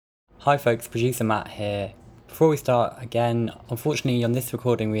Hi folks, producer Matt here. Before we start again, unfortunately on this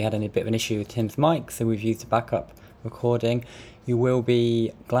recording we had a bit of an issue with Tim's mic, so we've used a backup recording. You will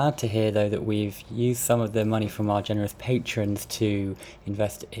be glad to hear though that we've used some of the money from our generous patrons to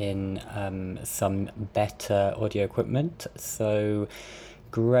invest in some better audio equipment. So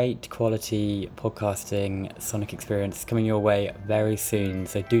great quality podcasting sonic experience coming your way very soon.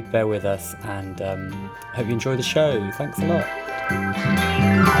 So do bear with us and hope you enjoy the show. Thanks a lot.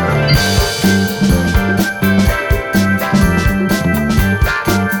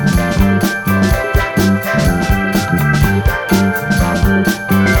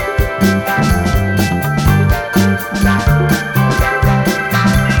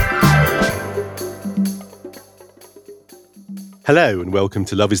 Hello and welcome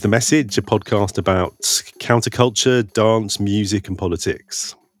to Love is the Message, a podcast about counterculture, dance, music and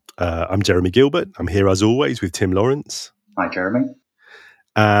politics. I'm Jeremy Gilbert. I'm here as always with Tim Lawrence. Hi, Jeremy.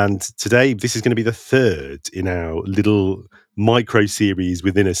 And today this is going to be the third in our little micro series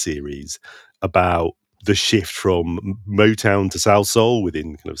within a series about the shift from Motown to Salsoul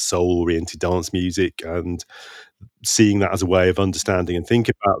within kind of soul-oriented dance music, and seeing that as a way of understanding and think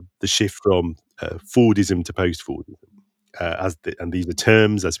about the shift from Fordism to post-Fordism. And these are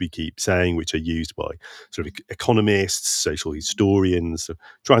terms, as we keep saying, which are used by sort of economists, social historians,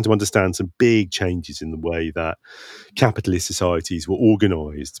 trying to understand some big changes in the way that capitalist societies were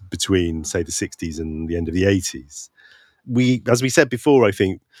organised between, say, the 60s and the end of the 80s. As we said before, I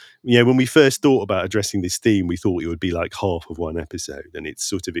think, when we first thought about addressing this theme, we thought it would be like half of one episode, and it's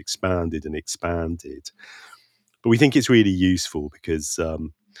sort of expanded and expanded. But we think it's really useful because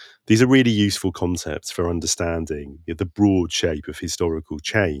these are really useful concepts for understanding the broad shape of historical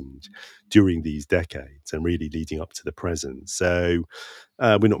change during these decades and really leading up to the present. So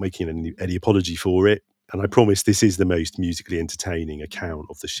we're not making any apology for it. And I promise this is the most musically entertaining account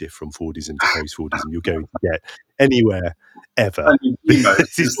of the shift from Fordism to post-Fordism you're going to get anywhere, ever.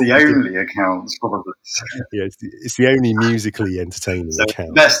 It's the only account, probably. Yeah, it's the only musically entertaining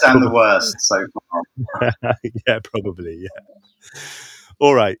account. Best and the worst so far. Yeah, probably, yeah.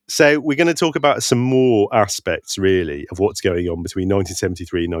 All right, so we're going to talk about some more aspects, really, of what's going on between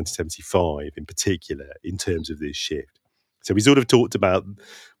 1973 and 1975, in particular, in terms of this shift. So we sort of talked about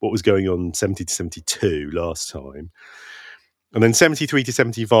what was going on 70 to 72 last time. And then 73 to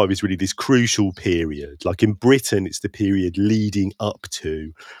 75 is really this crucial period. Like in Britain, it's the period leading up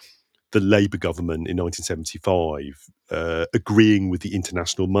to the Labour government in 1975 agreeing with the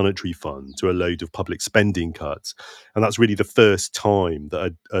International Monetary Fund to a load of public spending cuts. And that's really the first time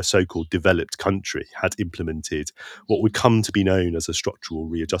that a so-called developed country had implemented what would come to be known as a structural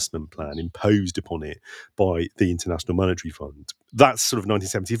readjustment plan imposed upon it by the International Monetary Fund. That's sort of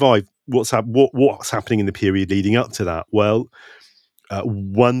 1975. What's happening in the period leading up to that? Well,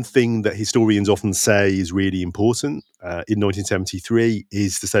 one thing that historians often say is really important in 1973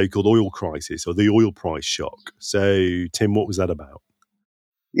 is the so-called oil crisis or the oil price shock. So, Tim, what was that about?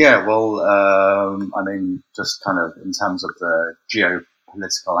 Yeah, well, just kind of in terms of the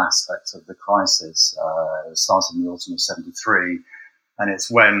geopolitical aspects of the crisis, it started in the autumn of 73. And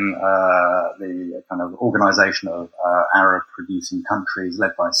it's when the kind of Organization of Arab-producing countries,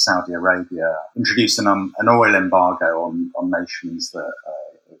 led by Saudi Arabia, introduced an oil embargo on nations that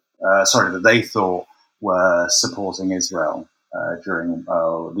they thought were supporting Israel during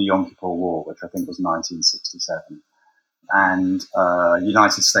the Yom Kippur War, which I think was 1967. And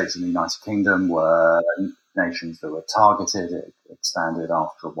United States and the United Kingdom were nations that were targeted. It expanded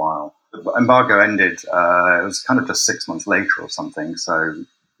after a while. The embargo ended, it was kind of just 6 months later or something. So,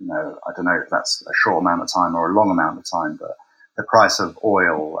 I don't know if that's a short amount of time or a long amount of time, but the price of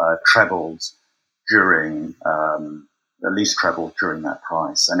oil trebled at least trebled during that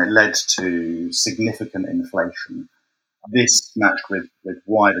price. And it led to significant inflation. This matched with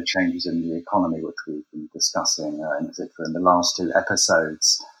wider changes in the economy, which we've been discussing in particular in the last two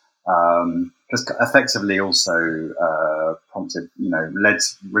episodes. Just effectively also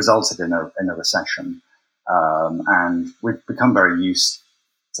resulted in a recession. And we've become very used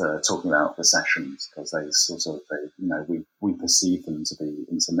to talking about recessions because we perceive them to be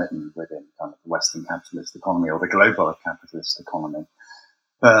intermittent within kind of the Western capitalist economy or the global capitalist economy.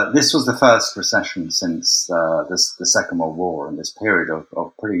 But this was the first recession since the Second World War, and this period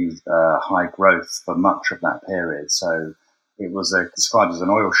of pretty high growth for much of that period. So it was described as an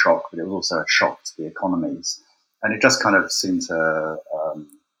oil shock, but it was also a shock to the economies. And it just kind of seemed to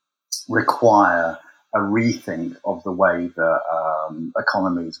require a rethink of the way that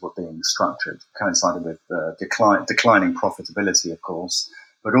economies were being structured, coincided with declining profitability, of course,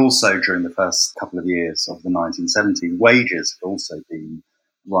 but also during the first couple of years of the 1970s, wages had also been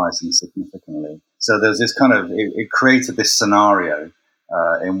rising significantly. So there's this kind of, it created this scenario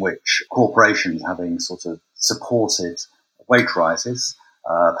in which corporations, having sort of supported wage rises,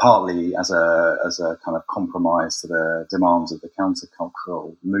 partly as a kind of compromise to the demands of the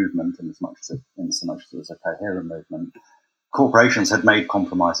countercultural movement, in so much as it was a coherent movement, corporations had made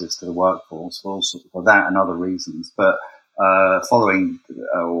compromises to the workforce for that and other reasons. But following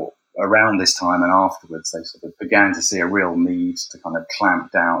around this time and afterwards, they sort of began to see a real need to kind of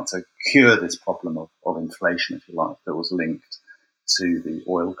clamp down to cure this problem of inflation, if you like, that was linked to the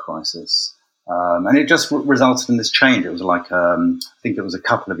oil crisis. And it just resulted in this change. It was like, I think it was a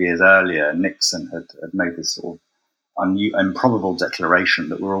couple of years earlier, Nixon had made this sort of improbable declaration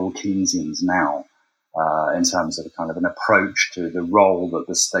that we're all Keynesians now, in terms of a kind of an approach to the role that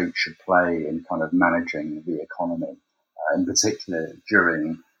the state should play in kind of managing the economy, in particular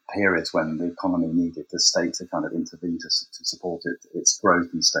during periods when the economy needed the state to kind of intervene to support its growth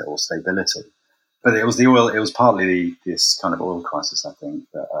and stability. But it was partly this kind of oil crisis, I think,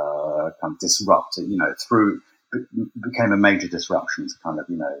 that kind of disrupted, became a major disruption to kind of,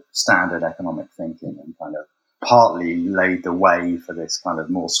 standard economic thinking, and kind of partly laid the way for this kind of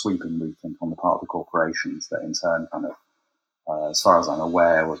more sweeping rethink on the part of the corporations that in turn kind of, as far as I'm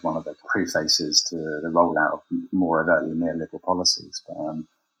aware, was one of the prefaces to the rollout of more overtly neoliberal policies. But I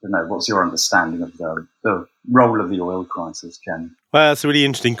don't know, what's your understanding of the role of the oil crisis, Jen? Well, that's a really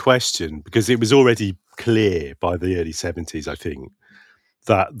interesting question, because it was already clear by the early 70s, I think,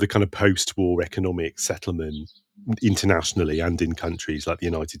 that the kind of post-war economic settlement internationally and in countries like the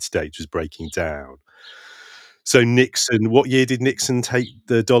United States was breaking down. So Nixon, what year did Nixon take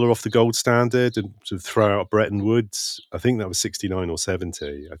the dollar off the gold standard and sort of throw out Bretton Woods? I think that was 69 or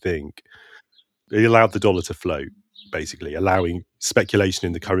 70, I think. It allowed the dollar to float, basically, allowing speculation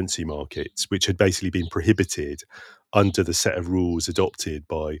in the currency markets, which had basically been prohibited under the set of rules adopted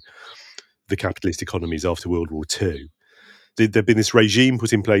by the capitalist economies after World War II. There'd been this regime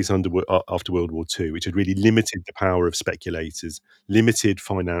put in place after World War II, which had really limited the power of speculators, limited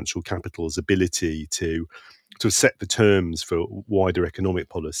financial capital's ability to set the terms for wider economic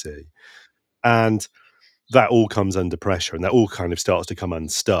policy. And that all comes under pressure, and that all kind of starts to come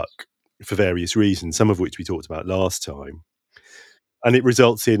unstuck for various reasons, some of which we talked about last time. And it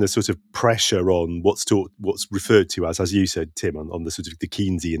results in a sort of pressure on what's referred to as you said, Tim, on the sort of the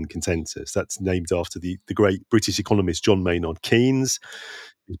Keynesian consensus. That's named after the great British economist John Maynard Keynes,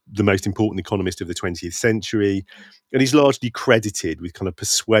 the most important economist of the 20th century. And he's largely credited with kind of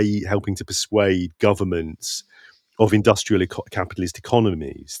helping to persuade governments of industrial capitalist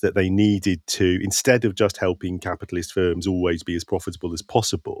economies that they needed to, instead of just helping capitalist firms always be as profitable as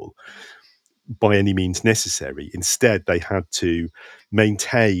possible by any means necessary, instead they had to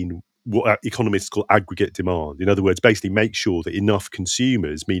maintain what economists call aggregate demand. In other words, basically make sure that enough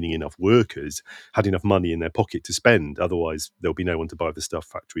consumers, meaning enough workers, had enough money in their pocket to spend. Otherwise, there'll be no one to buy the stuff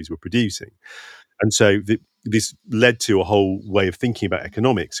factories were producing. And so this led to a whole way of thinking about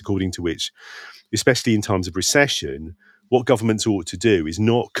economics, according to which, especially in times of recession, what governments ought to do is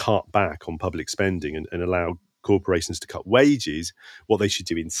not cut back on public spending and allow corporations to cut wages. What they should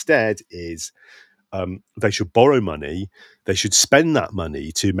do instead is they should borrow money. They should spend that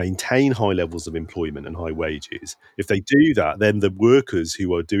money to maintain high levels of employment and high wages. If they do that, then the workers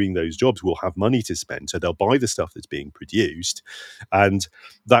who are doing those jobs will have money to spend. So they'll buy the stuff that's being produced, and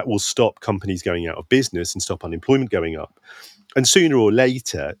that will stop companies going out of business and stop unemployment going up. And sooner or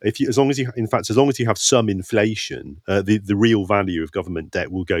later, as long as you have some inflation, the real value of government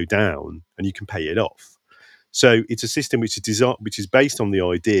debt will go down, and you can pay it off. So it's a system which is based on the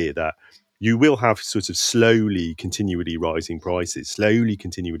idea that you will have sort of slowly, continually rising prices, slowly,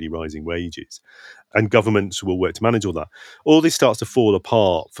 continually rising wages, and governments will work to manage all that. All this starts to fall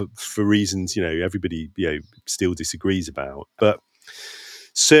apart for reasons everybody still disagrees about, but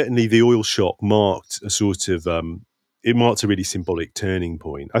certainly the oil shock marked a sort of it marked a really symbolic turning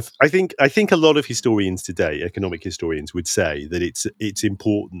point. I think a lot of historians today, economic historians, would say that its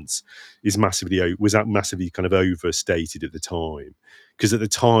importance was massively kind of overstated at the time, because at the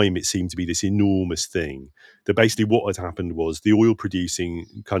time it seemed to be this enormous thing that basically what had happened was the oil producing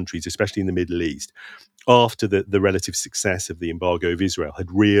countries, especially in the Middle East, after the relative success of the embargo of Israel, had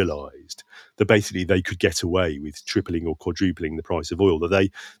realised that basically they could get away with tripling or quadrupling the price of oil,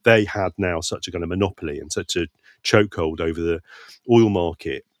 that they had now such a kind of monopoly and such a chokehold over the oil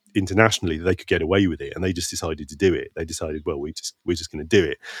market internationally that they could get away with it, and they just decided to do it. They decided, well, we're just going to do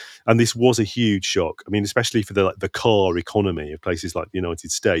it. And this was a huge shock. I mean, especially for the car economy of places like the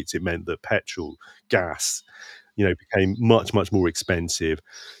United States, it meant that petrol, gas, became much, much more expensive.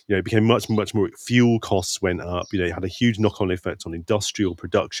 It became much, much more. Fuel costs went up. It had a huge knock-on effect on industrial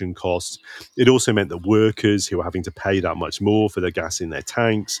production costs. It also meant that workers who were having to pay that much more for the gas in their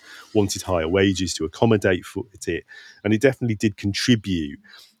tanks wanted higher wages to accommodate for it. And it definitely did contribute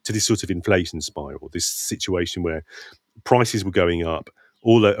to this sort of inflation spiral, this situation where prices were going up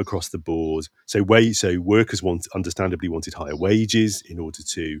all across the board. So workers understandably wanted higher wages in order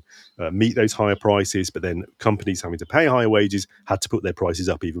to meet those higher prices, but then companies having to pay higher wages had to put their prices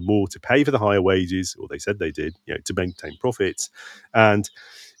up even more to pay for the higher wages, or they said they did, to maintain profits. And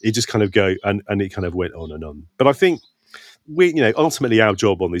it just kind of and it kind of went on and on. But I think ultimately our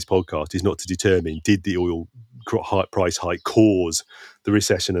job on this podcast is not to determine did the oil price hike cause the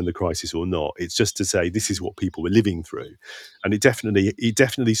recession and the crisis or not. It's just to say this is what people were living through, and it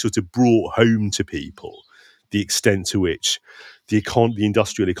definitely sort of brought home to people the extent to which the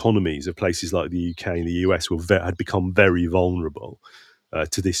industrial economies of places like the UK and the US had become very vulnerable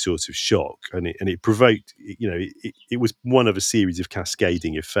to this sort of shock, and it provoked. It was one of a series of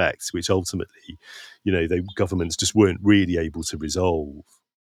cascading effects, which ultimately, the governments just weren't really able to resolve.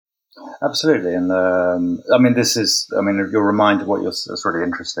 Absolutely, and you're reminded it's really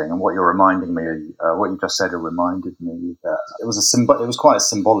interesting, and what you're reminding me, what you just said, reminded me that it was quite a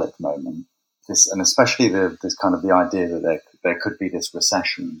symbolic moment. And especially this kind of the idea that there could be this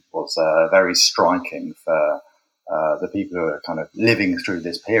recession was very striking for the people who are kind of living through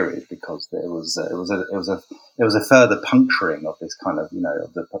this period, because it was a further puncturing of this kind of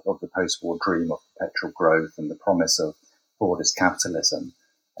of the post-war dream of perpetual growth and the promise of broadest capitalism.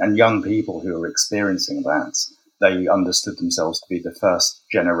 And young people who were experiencing that, they understood themselves to be the first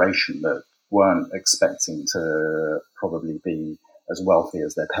generation that weren't expecting to probably be as wealthy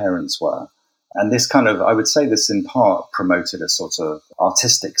as their parents were. And this kind of, I would say this in part promoted a sort of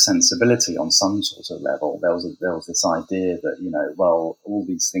artistic sensibility on some sort of level. There was this idea that, all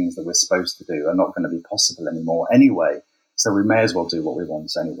these things that we're supposed to do are not going to be possible anymore anyway. So we may as well do what we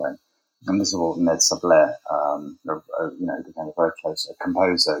want anyway. And this is what Ned Sublette, became a very close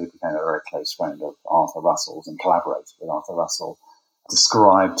composer who became a very close friend of Arthur Russell's and collaborated with Arthur Russell,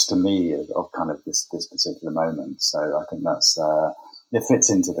 described to me of kind of this particular moment. So I think that's it fits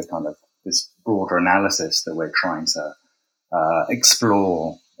into the kind of this broader analysis that we're trying to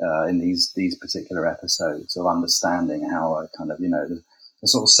explore in these particular episodes, of understanding how a kind of the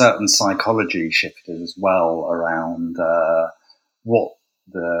sort of certain psychology shifted as well around what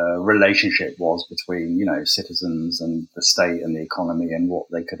the relationship was between citizens and the state and the economy and what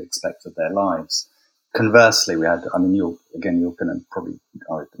they could expect of their lives. Conversely, we had, you're going to probably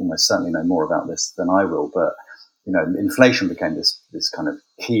almost certainly know more about this than I will, but inflation became this kind of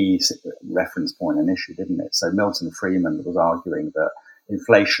key reference point and issue, didn't it? So Milton Friedman was arguing that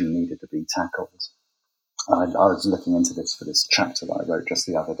inflation needed to be tackled. I was looking into this for this chapter that I wrote just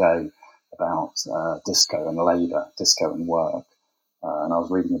the other day about disco and labour, disco and work. And I was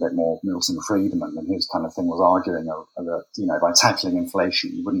reading a bit more Milton Friedman, and his kind of thing was arguing that, by tackling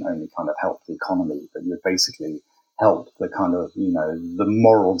inflation, you wouldn't only kind of help the economy, but you would basically help the kind of, the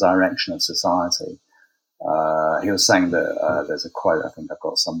moral direction of society. He was saying that there's a quote I think I've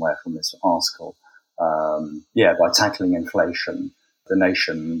got somewhere from this article. By tackling inflation, the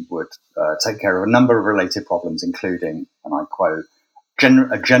nation would take care of a number of related problems, including, and I quote,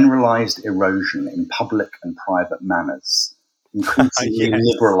 a generalized erosion in public and private manners, increasingly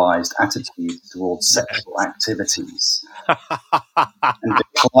liberalized attitudes towards sexual activities, and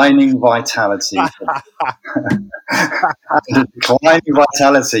declining vitality of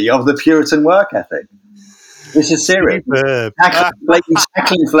the Puritan work ethic. This is serious. Tackle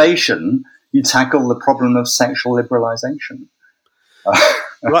inflation, you tackle the problem of sexual liberalization.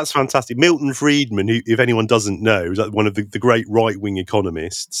 Well, that's fantastic. Milton Friedman, who, if anyone doesn't know, is like one of the great right-wing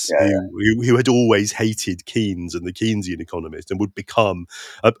economists who had always hated Keynes and the Keynesian economist, and would become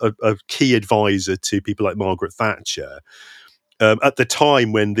a key advisor to people like Margaret Thatcher. At the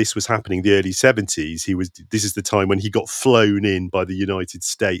time when this was happening, the early 70s, this is the time when he got flown in by the United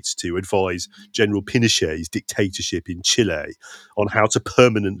States to advise General Pinochet's dictatorship in Chile on how to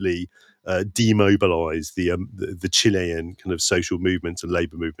permanently demobilize the Chilean kind of social movement and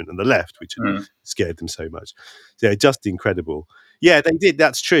labor movement and the left, which had scared them so much. Yeah, just incredible. Yeah, they did.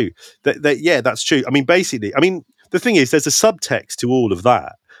 That's true. That's true. Basically, the thing is, there's a subtext to all of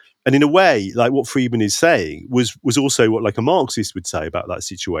that. And in a way, like what Friedman is saying was also what like a Marxist would say about that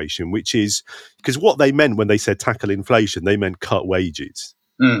situation, which is because what they meant when they said tackle inflation, they meant cut wages.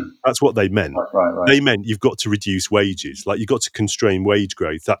 That's what they meant. Right. They meant you've got to reduce wages, like you've got to constrain wage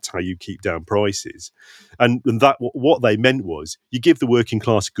growth. That's how you keep down prices. And that what they meant was you give the working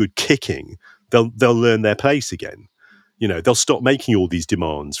class a good kicking they'll learn their place again. They'll stop making all these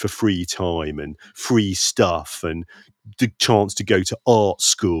demands for free time and free stuff and the chance to go to art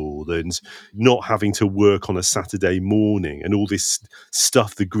school and not having to work on a Saturday morning and all this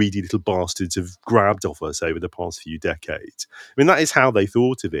stuff the greedy little bastards have grabbed off us over the past few decades. I mean, that is how they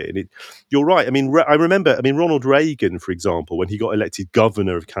thought of it. And you're right. I mean, I remember, Ronald Reagan, for example, when he got elected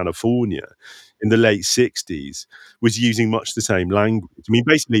governor of California in the late 60s, was using much the same language. I mean,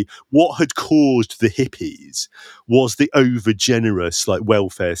 basically, what had caused the hippies was the over-generous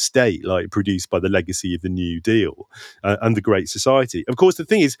welfare state produced by the legacy of the New Deal and the Great Society. Of course, the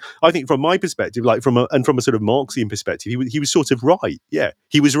thing is, I think from my perspective, from a sort of Marxian perspective, he was sort of right. Yeah,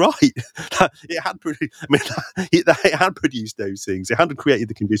 he was right. It had produced those things. It had created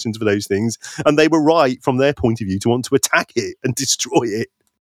the conditions for those things, and they were right from their point of view to want to attack it and destroy it.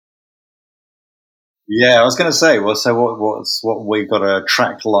 Yeah, I was going to say, well, so what we've got a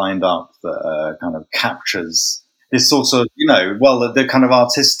track lined up that kind of captures this sort of, the kind of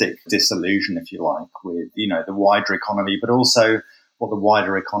artistic disillusion, if you like, with, the wider economy, but also what the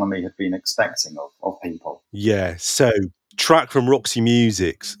wider economy had been expecting of people. Yeah, so track from Roxy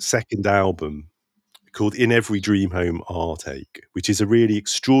Music's second album called In Every Dream Home Heartache, which is a really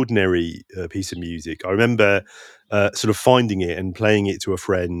extraordinary piece of music. I remember sort of finding it and playing it to a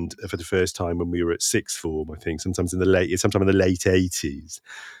friend for the first time when we were at sixth form, I think, sometime in the late 80s.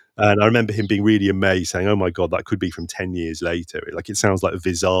 And I remember him being really amazed, saying, "Oh my God, that could be from 10 years later. It sounds like a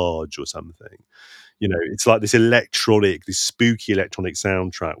Visage or something." It's like this spooky electronic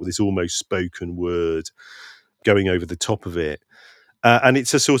soundtrack with this almost spoken word going over the top of it. And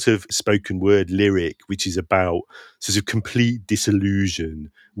it's a sort of spoken word lyric, which is about sort of complete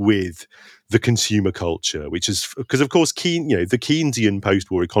disillusion with the consumer culture, which is because, of course, the Keynesian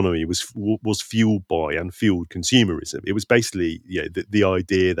post-war economy was fueled by and fueled consumerism. It was basically the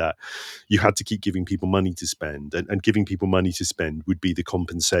idea that you had to keep giving people money to spend, and giving people money to spend would be the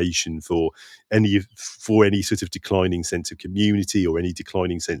compensation for any sort of declining sense of community or any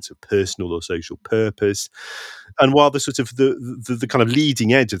declining sense of personal or social purpose. And while the sort of the kind of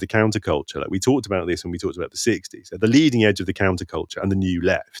leading edge of the counterculture, we talked about this when we talked about the 60s, the leading edge of the counterculture and the new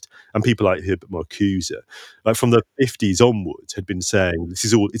left, and people like Herbert Marcuse, from the 50s onwards, had been saying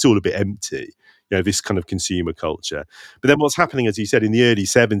it's all a bit empty, this kind of consumer culture. But then what's happening, as you said, in the early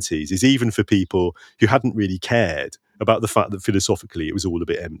 70s is even for people who hadn't really cared about the fact that philosophically it was all a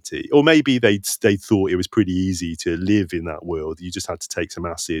bit empty, or maybe they thought it was pretty easy to live in that world. You just had to take some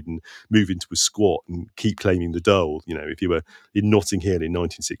acid and move into a squat and keep claiming the dole. If you were in Notting Hill in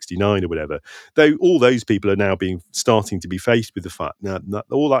 1969 or whatever, though all those people are now starting to be faced with the fact that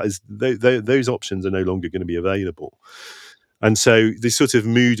all that is those options are no longer going to be available. And so this sort of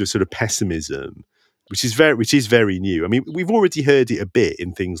mood of sort of pessimism, which is very new. I mean, we've already heard it a bit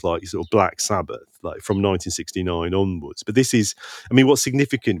in things like sort of Black Sabbath, from 1969 onwards. But this is, what's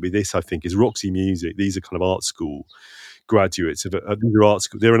significant with this, I think, is Roxy Music. These are kind of art school graduates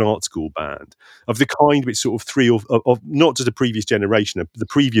they're an art school band of the kind which sort of of not just the previous generation, of the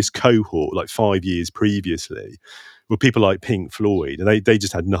previous cohort, 5 years previously, were people like Pink Floyd, and they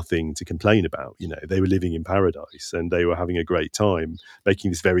just had nothing to complain about. They were living in paradise and they were having a great time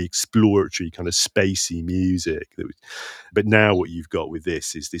making this very exploratory kind of spacey music. But now what you've got with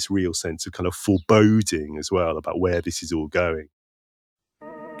this is this real sense of kind of foreboding as well about where this is all going.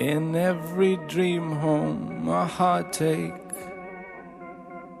 In every dream home a heartache,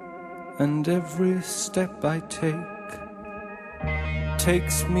 and every step I take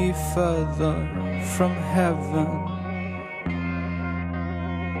takes me further from heaven.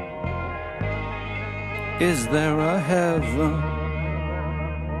 Is there a heaven?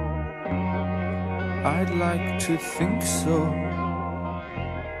 I'd like to think so.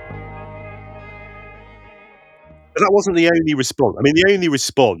 But that wasn't the only response. The only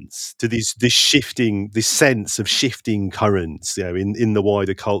response to this sense of shifting currents, in the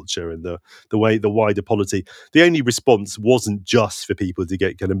wider culture and the wider polity, the only response wasn't just for people to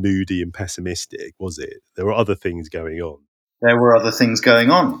get kind of moody and pessimistic, was it? There were other things going on. There were other things going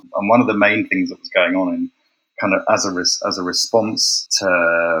on, and one of the main things that was going on, in kind of as a response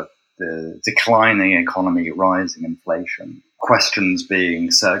to the declining economy, rising inflation, questions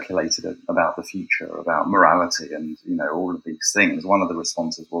being circulated about the future, about morality, and all of these things. One of the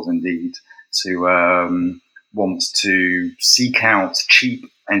responses was indeed to want to seek out cheap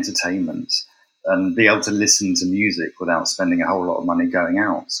entertainment and be able to listen to music without spending a whole lot of money going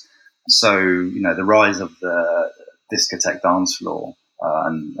out. So the rise of the discotheque dance floor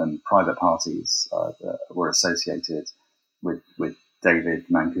and private parties that were associated with David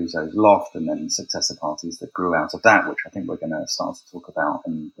Mancuso's Loft, and then successor parties that grew out of that, which I think we're going to start to talk about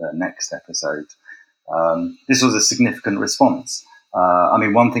in the next episode. This was a significant response. I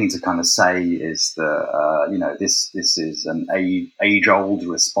mean, one thing to kind of say is that, this is an age-old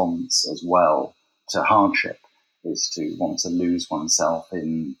response as well to hardship, is to want to lose oneself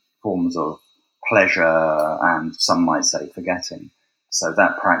in forms of pleasure and some might say forgetting. So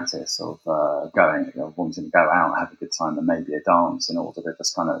that practice of wanting to go out, have a good time and maybe a dance in order to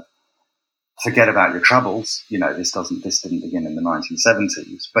just kind of forget about your troubles. This didn't begin in the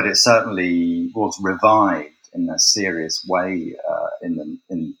 1970s, but it certainly was revived in a serious way in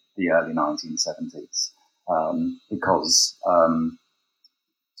the early 1970s because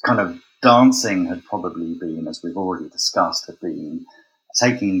kind of dancing had probably been, as we've already discussed, had been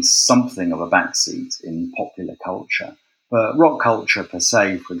taking something of a backseat in popular culture. But rock culture per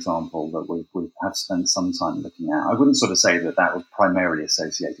se, for example, that we have spent some time looking at, I wouldn't sort of say that was primarily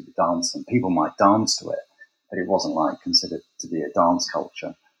associated with dancing. People might dance to it, but it wasn't considered to be a dance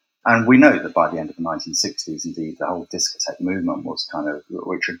culture. And we know that by the end of the 1960s, indeed, the whole discotheque movement was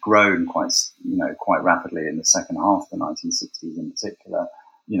which had grown quite rapidly in the second half of the 1960s in particular,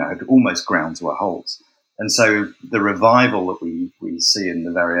 had almost ground to a halt. And so the revival that we see in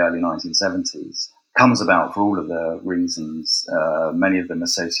the very early 1970s comes about for all of the reasons, many of them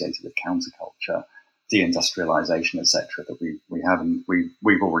associated with counterculture, deindustrialization, etc., that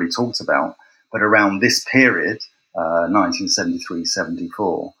we've already talked about. But around this period,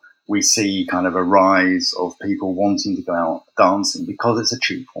 1973-74, we see kind of a rise of people wanting to go out dancing because it's a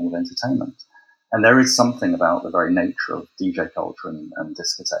cheap form of entertainment. And there is something about the very nature of DJ culture and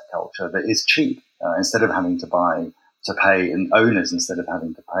discotheque culture that is cheap. Instead of having to pay, and owners, instead of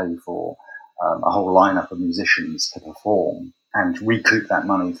having to pay for a whole lineup of musicians to perform and recoup that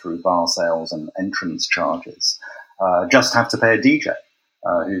money through bar sales and entrance charges, just have to pay a DJ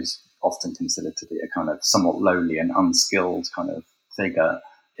who's often considered to be a kind of somewhat lowly and unskilled kind of figure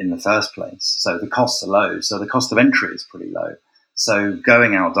in the first place. So the costs are low. So the cost of entry is pretty low. So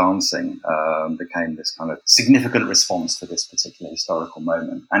going out dancing became this kind of significant response to this particular historical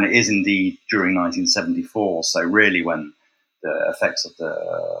moment. And it is indeed during 1974. So really when the effects of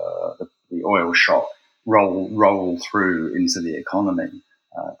the oil shock roll through into the economy,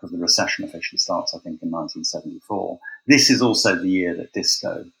 because the recession officially starts, I think, in 1974. This is also the year that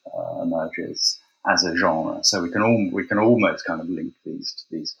disco emerges as a genre. So we can almost kind of link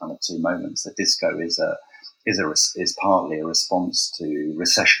these kind of two moments. That disco is partly a response to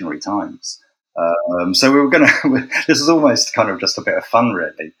recessionary times. So we were going to. This is almost kind of just a bit of fun,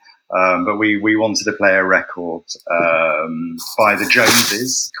 really. But we wanted to play a record by the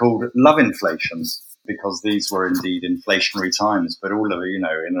Joneses called Love Inflation, because these were indeed inflationary times. But all of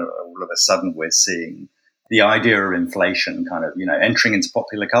a sudden we're seeing the idea of inflation kind of, entering into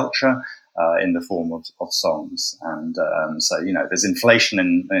popular culture in the form of songs. And so, there's inflation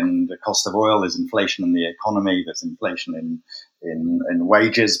in the cost of oil, there's inflation in the economy, there's inflation in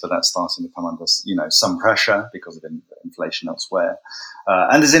wages, but that's starting to come under, some pressure because of inflation elsewhere.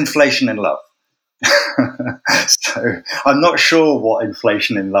 And there's inflation in love. So I'm not sure what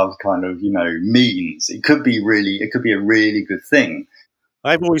inflation in love kind of, means. It could be a really good thing.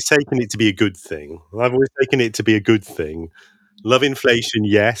 I've always taken it to be a good thing. Love inflation,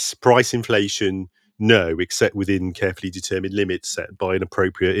 yes. Price inflation, no, except within carefully determined limits set by an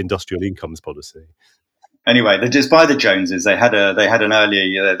appropriate industrial incomes policy. Anyway, just by the Joneses, they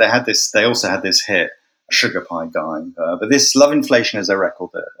also had this hit, Sugar Pie Guy. But this Love Inflation is a record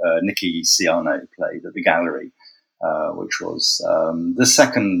that Nicky Siano played at the Gallery, which was the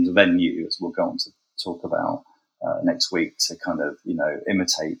second venue, as we'll go on to talk about next week, to kind of,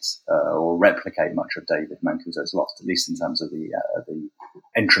 imitate or replicate much of David Mancuso's Loft, at least in terms of the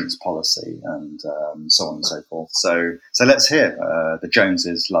entrance policy and so on and so forth. So let's hear the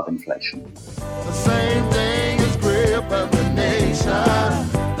Joneses' Love Inflation. The same thing is grip of the nation.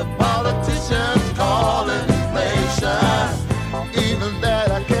 The politicians call it inflation. Even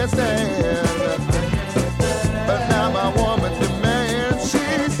that I can't stand. But now my woman demands, she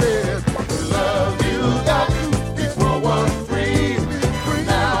says, the love you got is World War III. From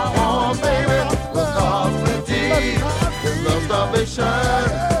now on, baby, let's cause the D. Is love starvation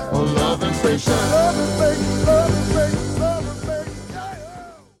or love inflation?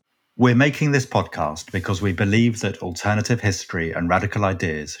 We're making this podcast because we believe that alternative history and radical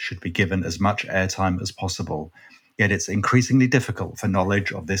ideas should be given as much airtime as possible, yet it's increasingly difficult for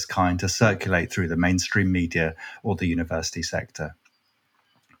knowledge of this kind to circulate through the mainstream media or the university sector.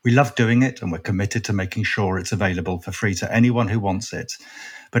 We love doing it, and we're committed to making sure it's available for free to anyone who wants it.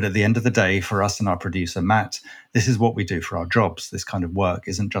 But at the end of the day, for us and our producer, Matt, this is what we do for our jobs. This kind of work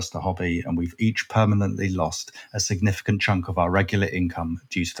isn't just a hobby, and we've each permanently lost a significant chunk of our regular income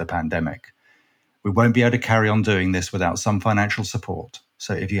due to the pandemic. We won't be able to carry on doing this without some financial support.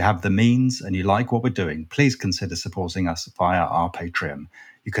 So if you have the means and you like what we're doing, please consider supporting us via our Patreon.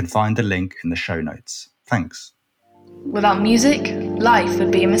 You can find the link in the show notes. Thanks. Without music, life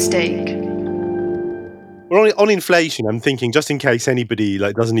would be a mistake. Well, on inflation, I'm thinking, just in case anybody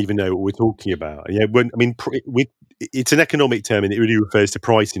doesn't even know what we're talking about. It's an economic term, and it really refers to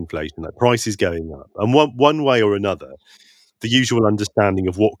price inflation, like prices going up. And one way or another, the usual understanding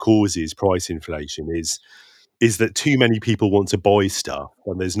of what causes price inflation is that too many people want to buy stuff,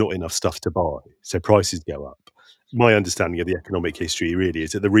 and there's not enough stuff to buy, so prices go up. My understanding of the economic history really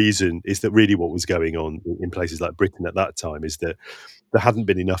is that the reason is that really what was going on in places like Britain at that time is that there hadn't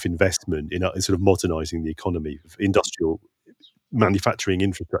been enough investment in sort of modernising the economy of industrial manufacturing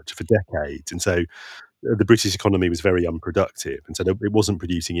infrastructure for decades. And so the British economy was very unproductive. And so it wasn't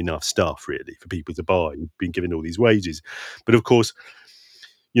producing enough stuff really for people to buy. You'd been given all these wages. But of course,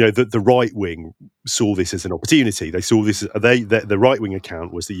 the right wing saw this as an opportunity. They saw this, the right wing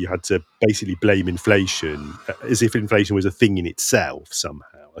account was that you had to basically blame inflation as if inflation was a thing in itself somehow.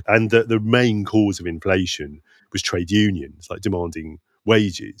 And the main cause of inflation was trade unions, demanding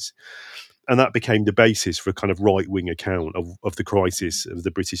wages. And that became the basis for a kind of right-wing account of the crisis of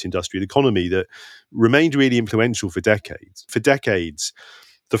the British industrial economy that remained really influential for decades. For decades,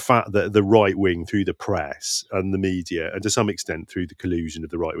 the fact that the right wing, through the press and the media, and to some extent through the collusion of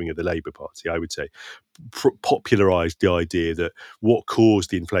the right wing of the Labour Party, I would say, popularised the idea that what caused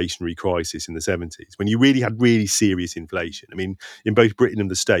the inflationary crisis in the 70s, when you really had really serious inflation. I mean, in both Britain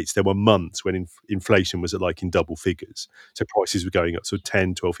and the States, there were months when inflation was in double figures. So prices were going up sort of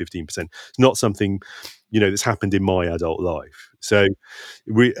 10, 12, 15%. It's not something, that's happened in my adult life. So,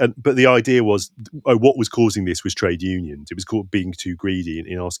 but the idea was, what was causing this was trade unions. It was called being too greedy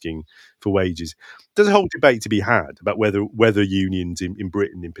in asking for wages. There's a whole debate to be had about whether unions in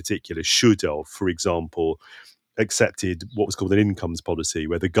Britain in particular should have, for example, accepted what was called an incomes policy,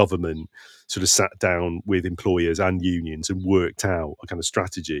 where the government sort of sat down with employers and unions and worked out a kind of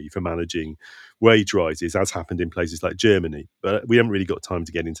strategy for managing wage rises, as happened in places like Germany. But we haven't really got time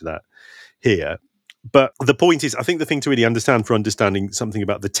to get into that here. But the point is, I think the thing to really understand for understanding something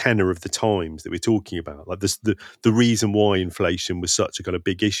about the tenor of the times that we're talking about, like this, the reason why inflation was such a kind of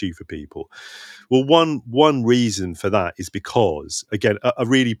big issue for people. Well, one reason for that is because, again, a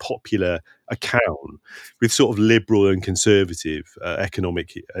really popular account with sort of liberal and conservative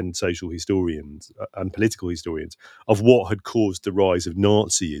economic and social historians and political historians of what had caused the rise of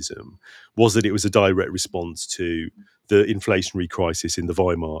Nazism was that it was a direct response to the inflationary crisis in the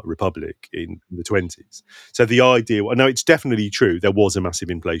Weimar Republic in the 20s. So the idea, no, it's definitely true, there was a massive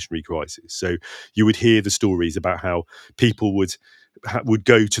inflationary crisis. So you would hear the stories about how people would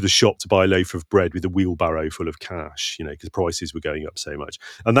go to the shop to buy a loaf of bread with a wheelbarrow full of cash, because prices were going up so much.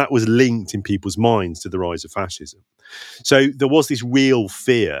 And that was linked in people's minds to the rise of fascism. So there was this real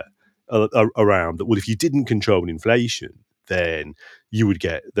fear around that, well, if you didn't control inflation, then you would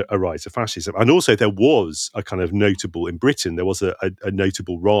get a rise of fascism. And also there was a kind of notable, in Britain, there was a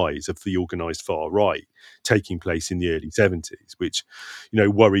notable rise of the organised far right taking place in the early 70s, which,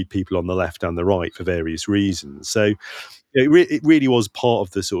 worried people on the left and the right for various reasons. So it really was part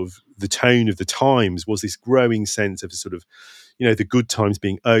of the sort of the tone of the times, was this growing sense of sort of, the good times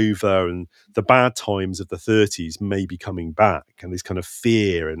being over and the bad times of the 30s may be coming back, and this kind of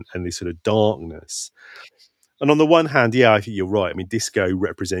fear and this sort of darkness. And on the one hand, I think you're right. I mean, disco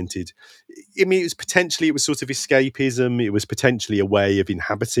represented, it was sort of escapism. It was potentially a way of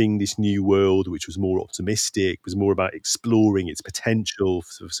inhabiting this new world, which was more optimistic, was more about exploring its potential,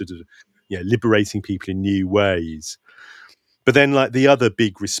 sort of liberating people in new ways. But then, the other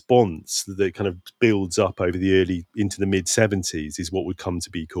big response that kind of builds up over the early into the mid 70s is what would come to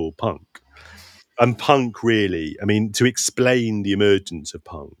be called punk. And punk really, to explain the emergence of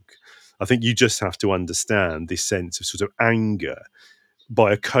punk, I think you just have to understand this sense of sort of anger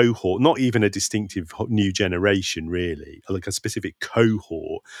by a cohort, not even a distinctive new generation, really, like a specific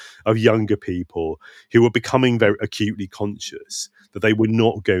cohort of younger people who were becoming very acutely conscious that they were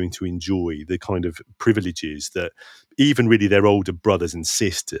not going to enjoy the kind of privileges that even really their older brothers and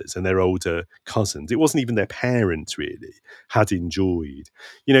sisters and their older cousins. It wasn't even their parents really had enjoyed.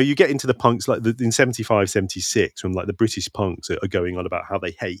 You know, you get into the punks like in 75, 76, when like the British punks are going on about how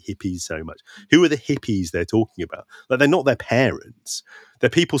they hate hippies so much. Who are the hippies they're talking about? Like, they're not their parents. They're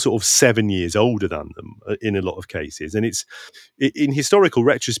people sort of 7 years older than them in a lot of cases. And in historical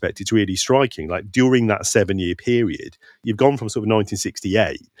retrospect, it's really striking. Like, during that 7 year period, you've gone from sort of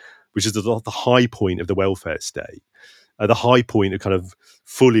 1968, which is the high point of the welfare state, the high point of kind of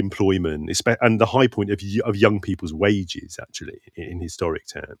full employment, and the high point of young people's wages, actually, in historic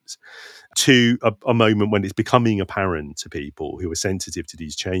terms, to a moment when it's becoming apparent to people who are sensitive to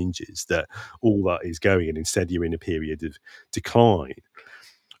these changes that all that is going, and instead you're in a period of decline.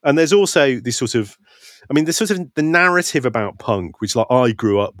 And there's also this sort of, the narrative about punk, which like I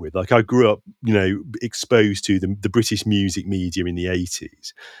grew up with. Like, I grew up, you know, exposed to the British music media in the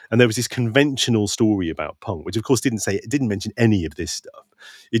 80s. And there was this conventional story about punk, which of course didn't mention any of this stuff.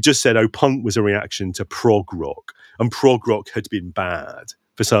 It just said, oh, punk was a reaction to prog rock, and prog rock had been bad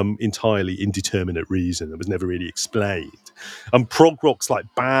for some entirely indeterminate reason that was never really explained. And prog rock's like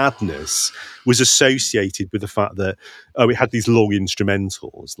badness was associated with the fact that, oh, it had these long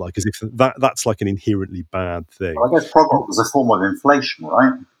instrumentals, like as if that's like an inherently bad thing. Well, I guess prog rock was a form of inflation,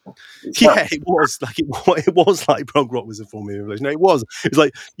 right? It was like prog rock was a form of inflation. No, it was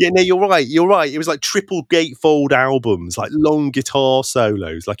like, yeah, no, you're right. It was like triple gatefold albums, like long guitar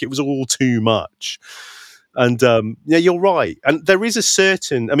solos, like it was all too much. And yeah, you're right. And there is a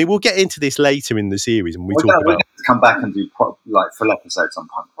certain, we'll get into this later in the series, and we're going to come back and do like full episodes on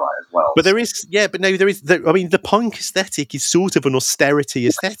punk right as well. But there is, the punk aesthetic is sort of an austerity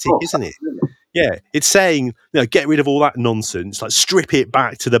aesthetic, isn't it? Absolutely. Yeah, it's saying, you know, get rid of all that nonsense, like strip it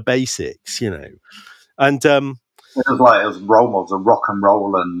back to the basics, you know. And it was role models of rock and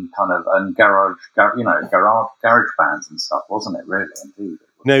roll and kind of garage bands and stuff, wasn't it? Really, indeed.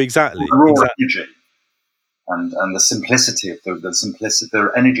 No, exactly. The raw energy and the simplicity of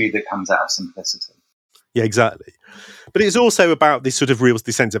the energy that comes out of simplicity. Yeah, exactly. But it's also about this sort of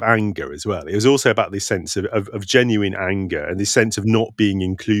this sense of anger as well. It was also about this sense of genuine anger and this sense of not being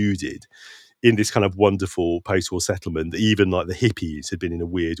included in this kind of wonderful post-war settlement that even like the hippies had been in a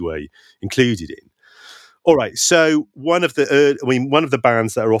weird way included in. All right, so one of the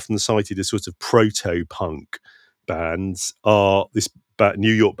bands that are often cited as sort of proto-punk bands are this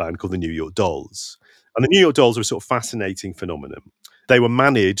New York band called the New York Dolls. And the New York Dolls were a sort of fascinating phenomenon. They were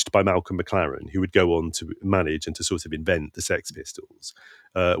managed by Malcolm McLaren, who would go on to manage and to sort of invent the Sex Pistols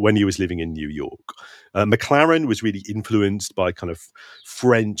when he was living in New York. McLaren was really influenced by kind of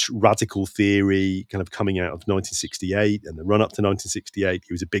French radical theory kind of coming out of 1968 and the run up to 1968.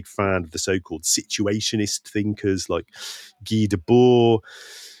 He was a big fan of the so-called situationist thinkers like Guy Debord,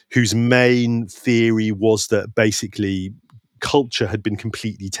 whose main theory was that basically culture had been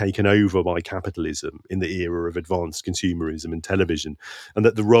completely taken over by capitalism in the era of advanced consumerism and television, and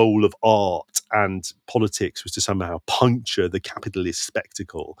that the role of art and politics was to somehow puncture the capitalist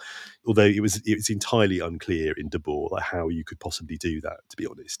spectacle, although it was entirely unclear in Debord like how you could possibly do that, to be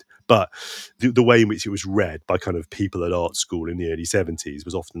honest. But the way in which it was read by kind of people at art school in the early 70s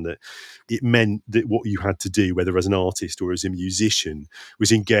was often that it meant that what you had to do, whether as an artist or as a musician,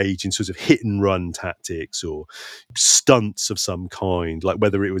 was engage in sort of hit and run tactics or stunts of some kind, like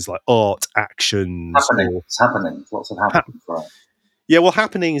whether it was like art actions. Happenings, lots of happenings, right? Yeah, well,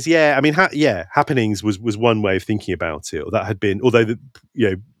 happenings. Yeah, happenings was one way of thinking about it. Or that had been, although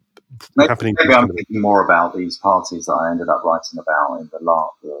happenings. Maybe I'm thinking more about these parties that I ended up writing about in the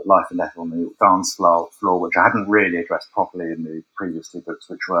Life and Death on the Dance Floor, which I hadn't really addressed properly in the previous two books,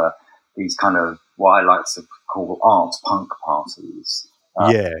 which were these kind of what I like to call art punk parties.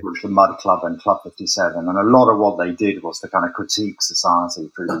 Which were Mud Club and Club 57, and a lot of what they did was to kind of critique society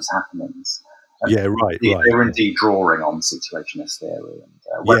through these happenings. And they were indeed drawing on situationist theory. And,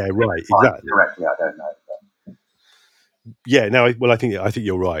 exactly. Correctly, I don't know. Yeah, no, I think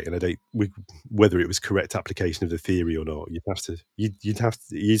you're right, and whether it was correct application of the theory or not, the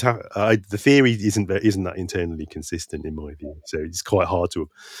theory isn't that internally consistent in my view, so it's quite hard to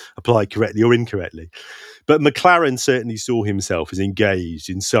apply correctly or incorrectly. But McLaren certainly saw himself as engaged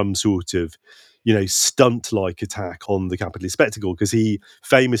in some sort of, stunt-like attack on the capitalist spectacle, because he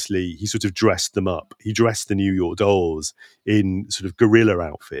famously sort of dressed them up. He dressed the New York Dolls in sort of gorilla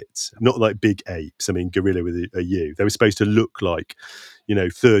outfits, not like big apes. Gorilla with a U. They were supposed to look like,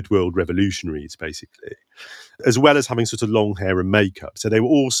 third world revolutionaries, basically, as well as having sort of long hair and makeup. So they were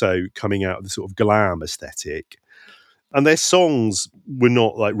also coming out of the sort of glam aesthetic. And their songs were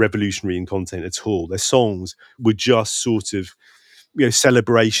not like revolutionary in content at all. Their songs were just sort of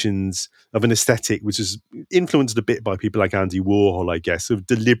celebrations of an aesthetic which is influenced a bit by people like Andy Warhol, I guess, of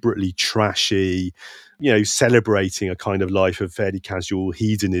deliberately trashy, celebrating a kind of life of fairly casual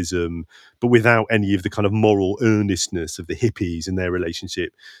hedonism, but without any of the kind of moral earnestness of the hippies and their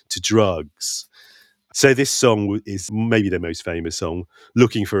relationship to drugs. So this song is maybe their most famous song,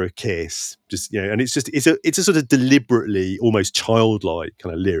 "Looking for a Kiss." And it's a sort of deliberately almost childlike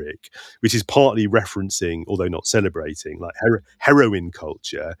kind of lyric, which is partly referencing, although not celebrating, like heroin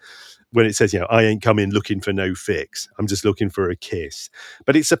culture. When it says, I ain't coming looking for no fix, I'm just looking for a kiss.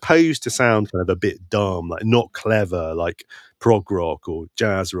 But it's supposed to sound kind of a bit dumb, like not clever, like prog rock or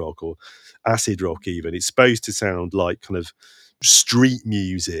jazz rock or acid rock even. It's supposed to sound like kind of street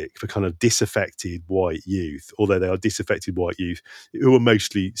music for kind of disaffected white youth, although they are disaffected white youth who are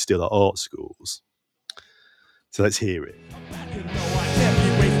mostly still at art schools. So let's hear it.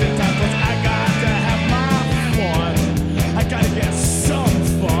 I gotta get some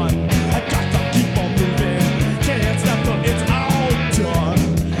fun. I got to keep on moving. Can't stop till it's all done.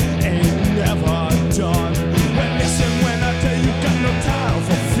 Ain't never done. Well, listen when I tell you, got no time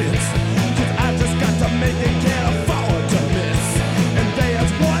for fits. 'Cause I just got to make it, can't afford to miss. And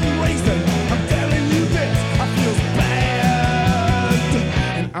there's one reason I'm telling you this. I feel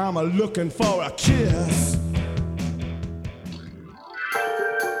bad, and I'm looking for a kiss.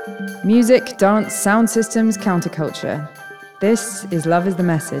 Music, dance, sound systems, counterculture. This is Love is the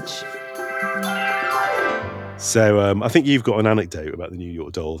Message. So I think you've got an anecdote about the New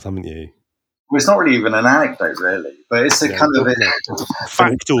York Dolls, haven't you? Well, it's not really even an anecdote, really, but it's a kind of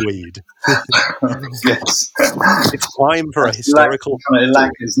factoid. Yes, it's time for a historical.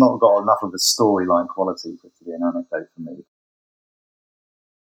 It's not got enough of a story-like quality for it to be an anecdote for me.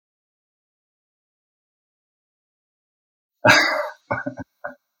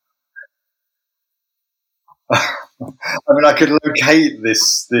 I mean, I could locate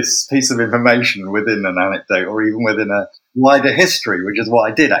this piece of information within an anecdote or even within a wider history, which is what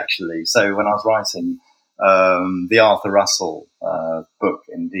I did actually. So when I was writing the Arthur Russell book,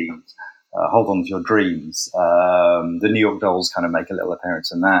 indeed, Hold On to Your Dreams, the New York Dolls kind of make a little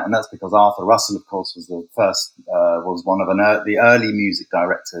appearance in that. And that's because Arthur Russell, of course, was was one of the early music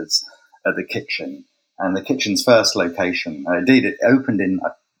directors at the Kitchen. And the Kitchen's first location, indeed, it opened in,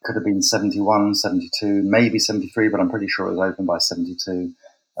 could have been 71, 72, maybe 73, but I'm pretty sure it was opened by 72.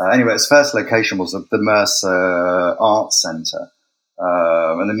 Anyway, its first location was the Mercer Arts Center.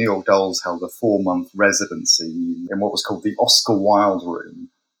 And the New York Dolls held a 4-month residency in what was called the Oscar Wilde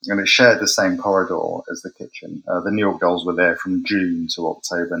Room. And it shared the same corridor as the Kitchen. The New York Dolls were there from June to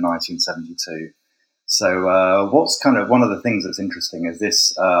October 1972. So what's kind of one of the things that's interesting is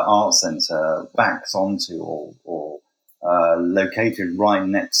this art center backs onto or located right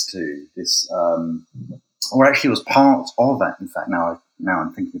next to this, or actually was part of that. In fact, now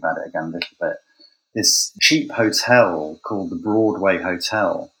I'm thinking about it again a little bit. This cheap hotel called the Broadway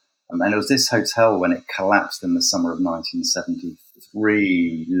Hotel. And it was this hotel, when it collapsed in the summer of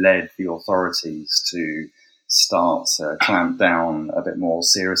 1973, led the authorities to start to clamp down a bit more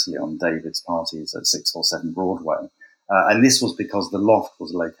seriously on David's parties at 647 Broadway. And this was because the loft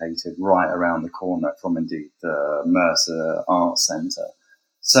was located right around the corner from, indeed, the Mercer Arts Center.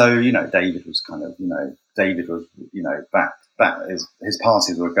 So, David was back, his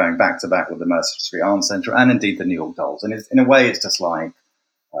parties were going back to back with the Mercer Street Arts Center and indeed the New York Dolls. And in a way, it's just like,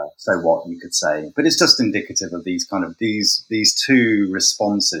 so what, you could say. But it's just indicative of these two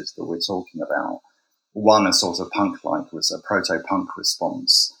responses that we're talking about. One, a sort of punk-like, was a proto-punk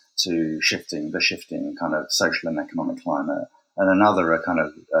response to the shifting kind of social and economic climate, and another, a kind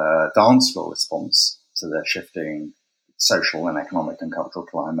of dance floor response to the shifting social and economic and cultural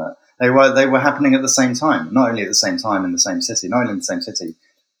climate. They were happening at the same time, not only at the same time in the same city, not only in the same city,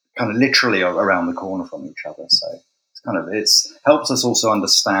 kind of literally around the corner from each other. So it's helps us also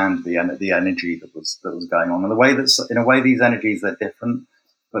understand the energy that was going on, and the way that, in a way, these energies are different,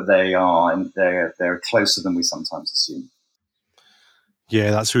 but they're closer than we sometimes assume.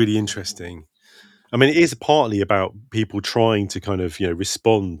 Yeah, that's really interesting. I mean, it is partly about people trying to kind of,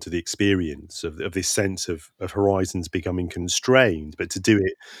 respond to the experience of this sense of horizons becoming constrained, but to do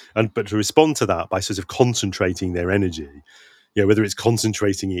it, but to respond to that by sort of concentrating their energy, whether it's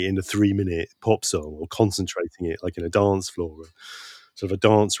concentrating it in a 3-minute pop song or concentrating it like in a dance floor, or sort of a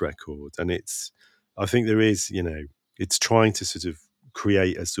dance record. And I think there is, it's trying to sort of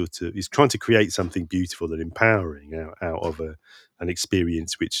it's trying to create something beautiful and empowering out of an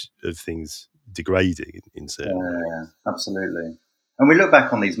experience of things degrading in certain ways. Yeah, absolutely. And we look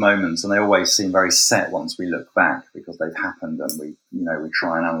back on these moments, and they always seem very set once we look back because they've happened, and we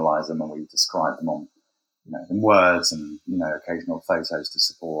try and analyze them and we describe them on in words and, occasional photos to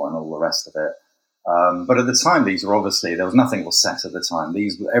support and all the rest of it. But at the time, these were obviously, there was nothing was set at the time.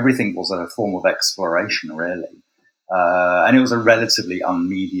 Everything was a form of exploration, really. And it was a relatively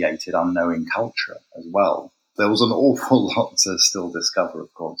unmediated, unknowing culture as well. There was an awful lot to still discover,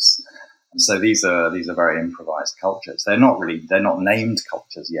 of course. And so these are very improvised cultures. They're not named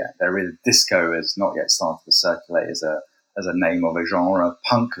cultures yet. Disco has not yet started to circulate as a name of a genre.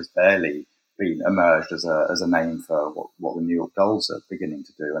 Punk has barely been emerged as a name for what the New York Dolls are beginning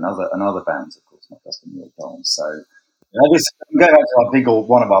to do, and other bands, of course, not just the New York Dolls. So this going back to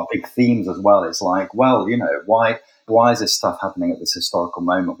one of our big themes as well. It's like, well, why is this stuff happening at this historical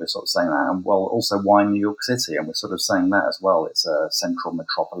moment? We're sort of saying that, and well, also why New York City? And we're sort of saying that as well. It's a central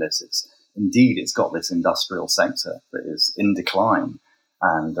metropolis. It's got this industrial sector that is in decline,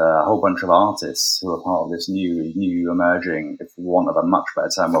 and a whole bunch of artists who are part of this new emerging, if for want of a much better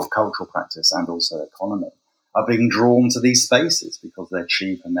term, cultural practice and also economy, are being drawn to these spaces because they're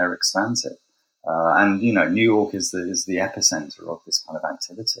cheap and they're expansive. And New York is the epicenter of this kind of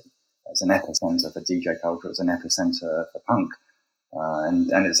activity. It's an epicenter for DJ culture. It's an epicenter for punk,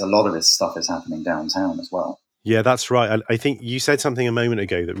 and it's a lot of this stuff is happening downtown as well. Yeah, that's right. I think you said something a moment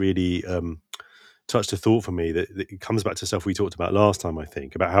ago that really touched a thought for me, that it comes back to stuff we talked about last time, I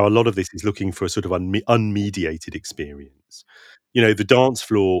think, about how a lot of this is looking for a sort of unmediated experience. The dance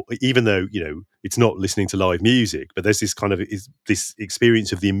floor, even though, it's not listening to live music, but there's this kind of this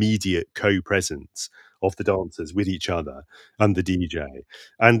experience of the immediate co-presence of the dancers with each other and the DJ.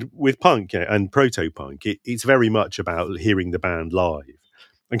 And with punk and proto-punk, it's very much about hearing the band live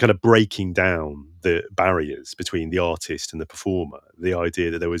and kind of breaking down the barriers between the artist and the performer. The idea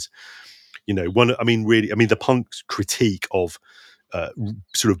that there was, the punk's critique of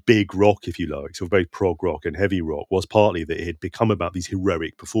sort of big rock, if you like, sort of very prog rock and heavy rock, was partly that it had become about these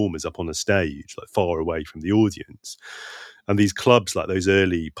heroic performers up on a stage, like far away from the audience. And these clubs, like those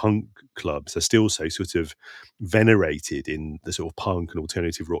early punk clubs, are still so sort of venerated in the sort of punk and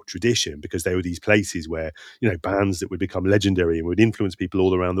alternative rock tradition, because they were these places where, bands that would become legendary and would influence people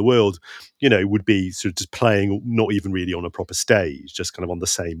all around the world, would be sort of just playing, not even really on a proper stage, just kind of on the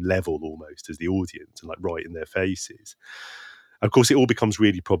same level almost as the audience and like right in their faces. Of course, it all becomes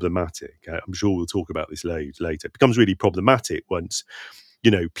really problematic. I'm sure we'll talk about this later. It becomes really problematic once,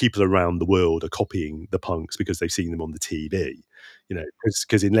 people around the world are copying the punks because they've seen them on the TV.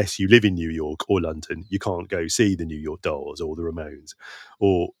 Because unless you live in New York or London, you can't go see the New York Dolls or the Ramones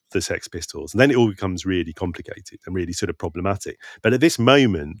or the Sex Pistols. And then it all becomes really complicated and really sort of problematic. But at this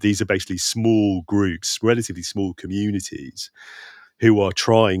moment, these are basically small groups, relatively small communities, who are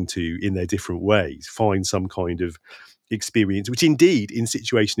trying to, in their different ways, find some kind of experience, which indeed, in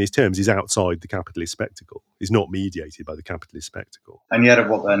situationist terms, is outside the capitalist spectacle, is not mediated by the capitalist spectacle. And yet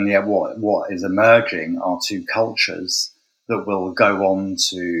what is emerging are two cultures that will go on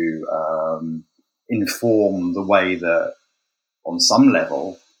to inform the way that, on some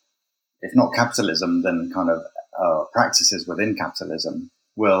level, if not capitalism, then kind of practices within capitalism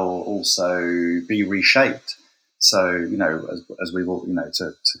will also be reshaped. So, as we will,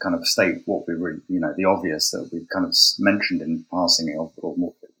 to kind of state what we were, the obvious that we've kind of mentioned in passing or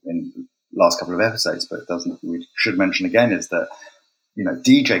in last couple of episodes, but we should mention again, is that,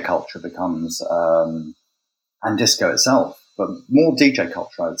 DJ culture becomes, and disco itself, but more DJ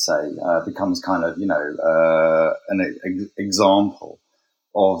culture, I would say, becomes kind of, an example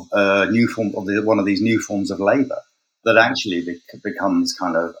of a new form of one of these new forms of labor that actually becomes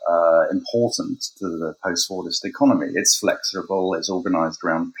kind of important to the post-Fordist economy. It's flexible, it's organized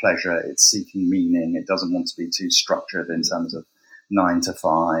around pleasure, it's seeking meaning, it doesn't want to be too structured in terms of 9 to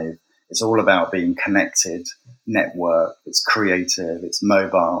 5. It's all about being connected, network, it's creative, it's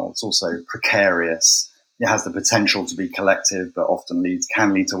mobile, it's also precarious. It has the potential to be collective, but often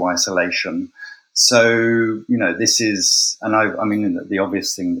can lead to isolation. So, this is, and I mean, the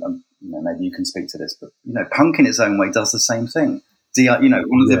obvious thing, maybe you can speak to this, but, punk in its own way does the same thing.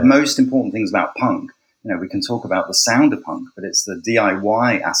 One of the most important things about punk, we can talk about the sound of punk, but it's the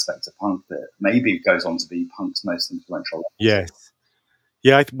DIY aspect of punk that maybe goes on to be punk's most influential. Yes.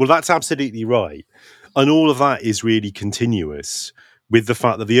 Yeah, well, that's absolutely right. And all of that is really continuous with the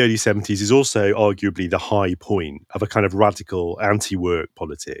fact that the early 70s is also arguably the high point of a kind of radical anti-work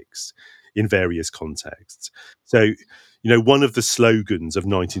politics in various contexts. So, one of the slogans of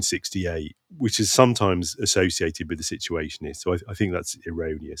 1968, which is sometimes associated with the Situationists, so I think that's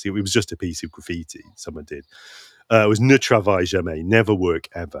erroneous. It was just a piece of graffiti someone did. Was "Ne travaille jamais," never work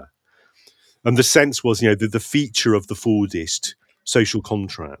ever. And the sense was, the feature of the Fordist social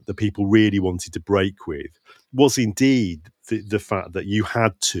contract that people really wanted to break with was indeed the fact that you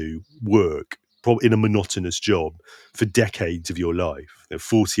had to work probably in a monotonous job for decades of your life,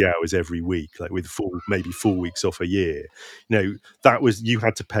 40 hours every week, like with maybe 4 weeks off a year. You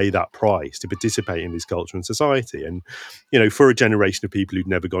had to pay that price to participate in this culture and society. And, for a generation of people who'd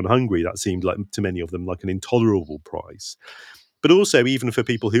never gone hungry, that seemed like, to many of them, like an intolerable price. But also, even for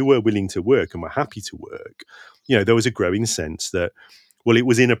people who were willing to work and were happy to work, there was a growing sense that, well, it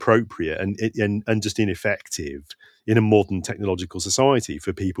was inappropriate and just ineffective in a modern technological society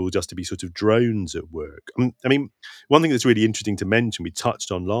for people just to be sort of drones at work. I mean, one thing that's really interesting to mention, we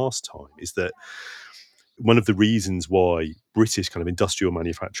touched on last time, is that one of the reasons why British kind of industrial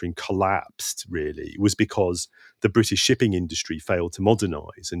manufacturing collapsed really was because the British shipping industry failed to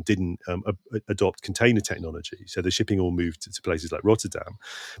modernise and didn't adopt container technology. So the shipping all moved to places like Rotterdam.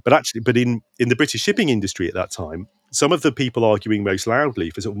 But in the British shipping industry at that time, some of the people arguing most loudly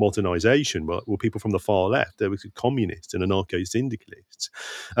for sort of modernisation were people from the far left. They were communists and anarcho-syndicalists.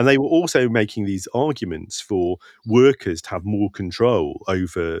 And they were also making these arguments for workers to have more control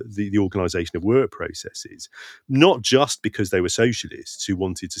over the organisation of work processes, not just because they were socialists who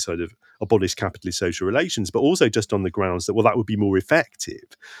wanted to sort of abolish capitalist social relations, but also just on the grounds that, well, that would be more effective.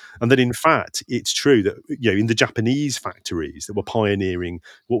 And that, in fact, it's true that, in the Japanese factories that were pioneering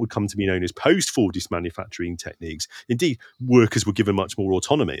what would come to be known as post-Fordist manufacturing techniques, indeed, workers were given much more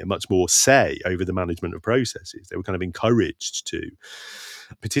autonomy and much more say over the management of processes. They were kind of encouraged to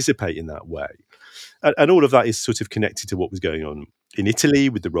participate in that way. And all of that is sort of connected to what was going on in Italy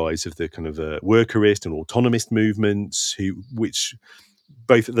with the rise of the kind of workerist and autonomist movements, which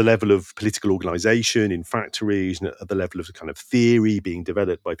both at the level of political organisation in factories and at the level of the kind of theory being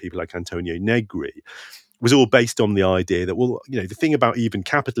developed by people like Antonio Negri, was all based on the idea that, well, the thing about even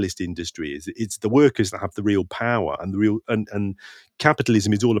capitalist industry is it's the workers that have the real power, and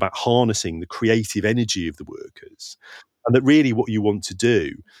capitalism is all about harnessing the creative energy of the workers. And that really what you want to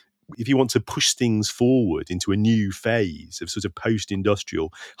do, if you want to push things forward into a new phase of sort of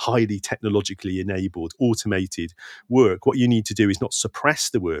post-industrial, highly technologically enabled, automated work, what you need to do is not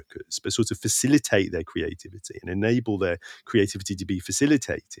suppress the workers, but sort of facilitate their creativity and enable their creativity to be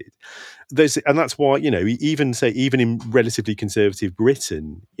facilitated. And that's why, even in relatively conservative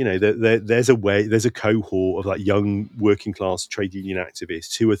Britain, there's a cohort of like young working class trade union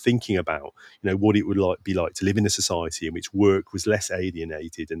activists who are thinking about, what it would be like to live in a society in which work was less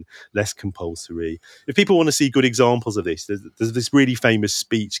alienated and less compulsory. If people want to see good examples of this, there's this really famous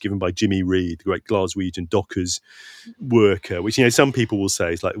speech given by Jimmy Reed, the great Glaswegian Dockers worker, which some people will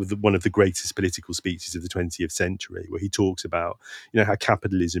say is like one of the greatest political speeches of the 20th century, where he talks about how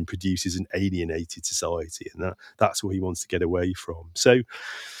capitalism produces an alienated society, and that's what he wants to get away from. So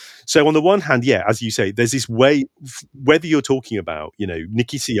on the one hand, as you say, there's this way, whether you're talking about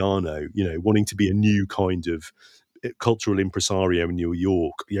Nicky Siano wanting to be a new kind of cultural impresario in New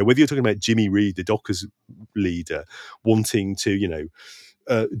York, whether you're talking about Jimmy Reed, the Dockers leader, wanting to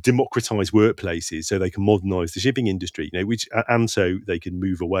democratize workplaces so they can modernize the shipping industry, and so they can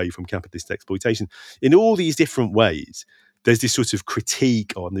move away from capitalist exploitation. In all these different ways, there's this sort of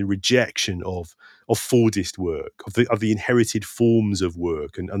critique on the rejection of Fordist work, of the inherited forms of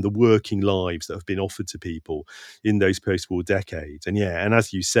work and the working lives that have been offered to people in those post-war decades. And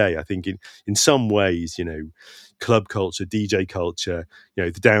as you say, I think in some ways, club culture, DJ culture,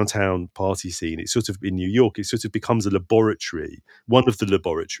 the downtown party scene, it's sort of in New York, it sort of becomes a laboratory, one of the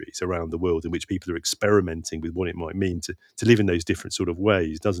laboratories around the world in which people are experimenting with what it might mean to live in those different sort of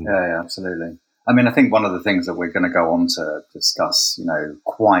ways, doesn't it? Yeah, absolutely. I mean, I think one of the things that we're going to go on to discuss,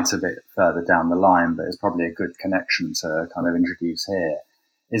 quite a bit further down the line, but it's probably a good connection to kind of introduce here,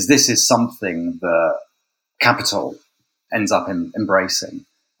 is this is something that capital ends up embracing.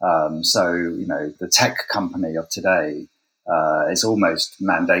 So, the tech company of today is almost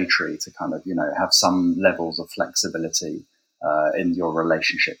mandatory to kind of, have some levels of flexibility in your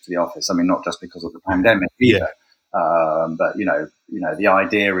relationship to the office. I mean, not just because of the pandemic either. Yeah. But the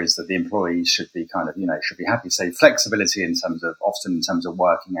idea is that the employees should be kind of, should be happy. Say flexibility in terms of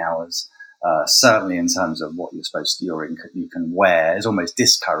working hours, certainly in terms of what you can wear is almost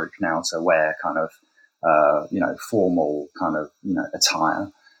discouraged now to wear kind of, formal kind of, attire.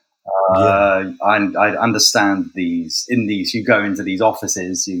 I understand you go into these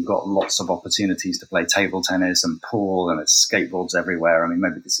offices, you've got lots of opportunities to play table tennis and pool, and it's skateboards everywhere. I mean,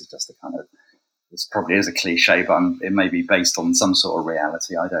 maybe this is just a kind of, this probably is a cliche, but it may be based on some sort of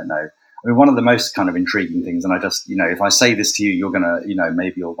reality. I don't know. I mean, one of the most kind of intriguing things, and I just, if I say this to you, you're going to,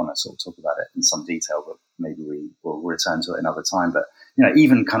 maybe you'll want to sort of talk about it in some detail, but maybe we will return to it another time. But,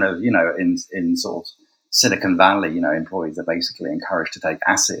 even kind of, in sort of Silicon Valley, employees are basically encouraged to take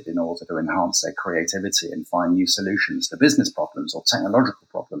acid in order to enhance their creativity and find new solutions to business problems or technological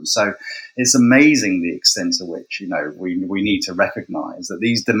problems. So it's amazing the extent to which, we need to recognize that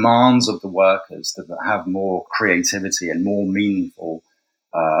these demands of the workers to have more creativity and a more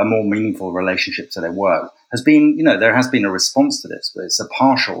meaningful relationship to their work has been, there has been a response to this, but it's a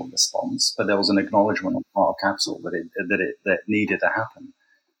partial response. But there was an acknowledgement on part of capital that needed to happen.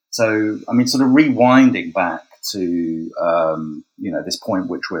 So, sort of rewinding back to, this point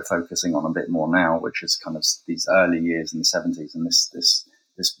which we're focusing on a bit more now, which is kind of these early years in the 70s. And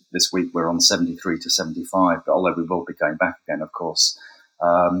this week we're on 73 to 75, but although we will be going back again, of course.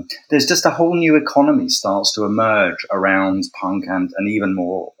 There's just a whole new economy starts to emerge around punk and even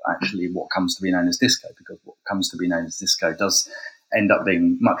more actually what comes to be known as disco, because what comes to be known as disco does end up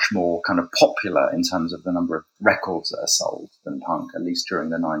being much more kind of popular in terms of the number of records that are sold than punk, at least during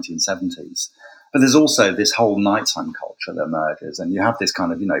the 1970s. But there's also this whole nighttime culture that emerges, and you have this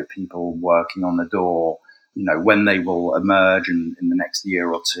kind of, people working on the door, when they will emerge in the next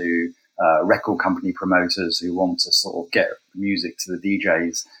year or two, record company promoters who want to sort of get music to the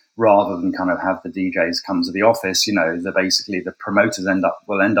DJs rather than kind of have the DJs come to the office. Basically the promoters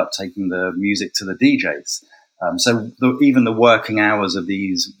will end up taking the music to the DJs. So even the working hours of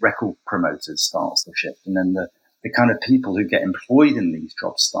these record promoters starts to shift, and then the kind of people who get employed in these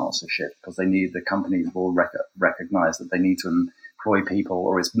jobs starts to shift because the companies will recognize that they need to employ people,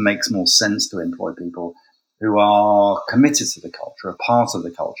 or it makes more sense to employ people who are committed to the culture, are part of the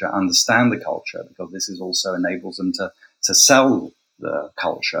culture, understand the culture, because this is also enables them to sell the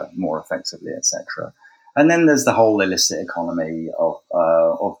culture more effectively, etc. And then there's the whole illicit economy of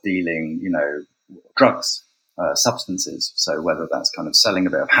dealing, drugs. Substances. So whether that's kind of selling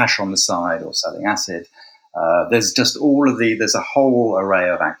a bit of hash on the side or selling acid, there's just there's a whole array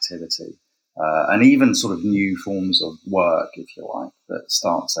of activity and even sort of new forms of work, if you like, that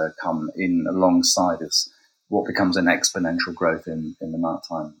start to come in alongside us, what becomes an exponential growth in the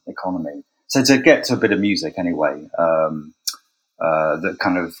nighttime economy. So to get to a bit of music anyway, that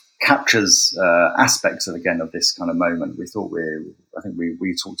kind of captures aspects of this kind of moment. We thought I think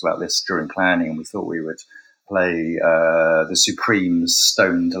we talked about this during planning, and we thought we would play the Supremes'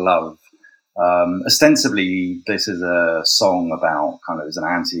 "Stoned Love." Ostensibly, this is a song about it's an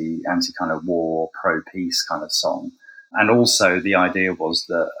anti kind of war, pro peace kind of song, and also the idea was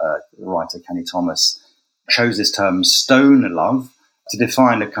that the writer Kenny Thomas chose this term "stone love" to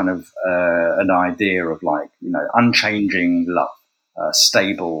define a kind of an idea of unchanging love,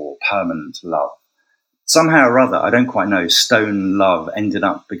 stable, permanent love. Somehow or other, I don't quite know, "Stone Love" ended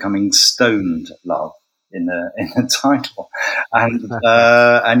up becoming "Stoned Love" in the title, and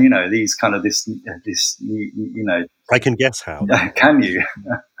these kind of this I can guess how. Can you?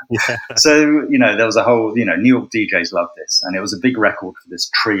 Yeah. So there was a whole New York DJs loved this, and it was a big record for this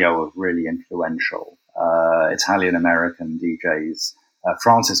trio of really influential Italian American DJs,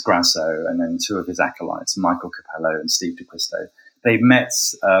 Francis Grasso, and then two of his acolytes, Michael Capello and Steve DeQuisto. They met.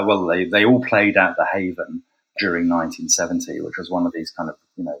 They all played at the Haven during 1970, which was one of these kind of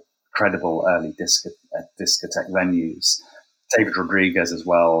credible early discotheque venues. David Rodriguez as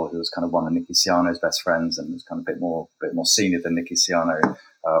well, who was kind of one of Nicky Siano's best friends and was kind of a bit more senior than Nicky Siano,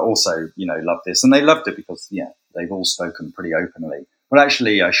 also loved this, and they loved it because they've all spoken pretty openly. Well,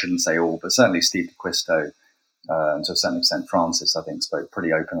 actually, I shouldn't say all, but certainly Steve DeQuisto, and to a certain extent Francis, I think, spoke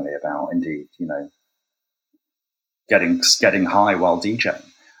pretty openly about indeed getting high while DJing.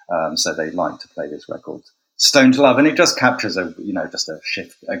 So they like to play this record, "Stoned Love," and it just captures just a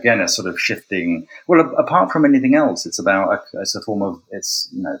shift, again, a sort of shifting. Well, apart from anything else, it's about it's a form of,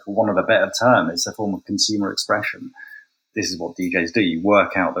 for want of a better term, it's a form of consumer expression. This is what DJs do. You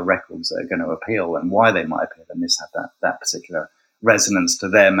work out the records that are going to appeal and why they might appeal, and this had that particular resonance to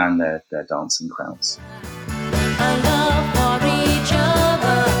them and their dancing crowds.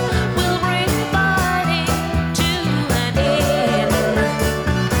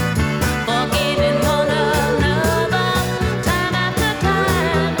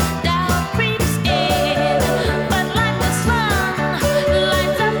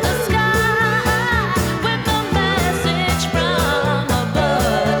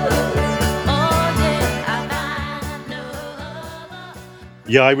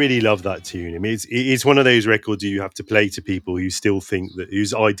 Yeah, I really love that tune. I mean, it's one of those records you have to play to people who still think that,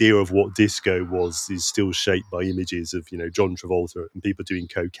 whose idea of what disco was is still shaped by images of, John Travolta and people doing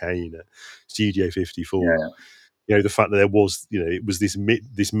cocaine at Studio 54. Yeah. The fact that there was, it was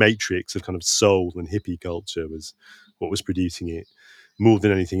this matrix of kind of soul and hippie culture was what was producing it more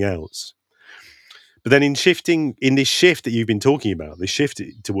than anything else. But then in this shift that you've been talking about, this shift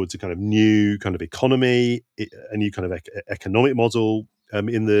towards a kind of new kind of economy, a new kind of economic model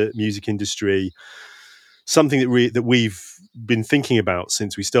in the music industry, something that we've been thinking about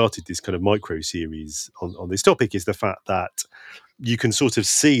since we started this kind of micro series on this topic is the fact that you can sort of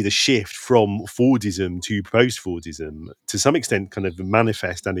see the shift from Fordism to post-Fordism to some extent kind of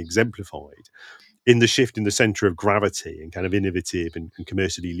manifest and exemplified in the shift in the centre of gravity and kind of innovative and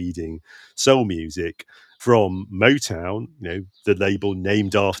commercially leading soul music from Motown, the label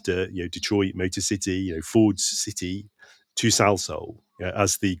named after, Detroit, Motor City, Ford's city, to Salsoul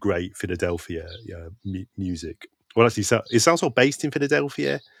as the great Philadelphia music. Well, actually, is Salsoul based in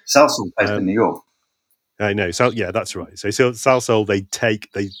Philadelphia? Salsoul based in New York. I know. So yeah, that's right. So Salsoul,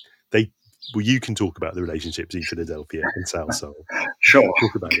 well, you can talk about the relationships in Philadelphia and Salsoul. Sure.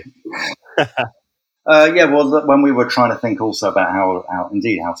 Talk about it. Well, when we were trying to think also about how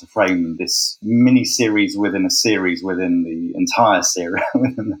to frame this mini series within a series within the entire series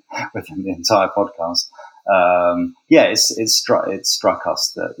within the entire podcast, it struck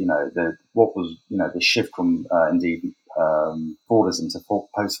us that the shift from Fordism to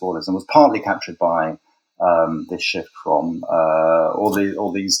post-Fordism was partly captured by this shift from all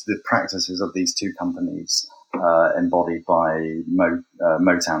the practices of these two companies. Embodied by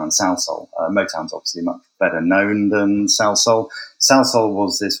Motown and Salsoul. Motown's obviously much better known than Salsoul. Salsoul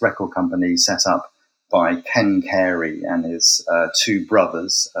was this record company set up by Ken Carey and his two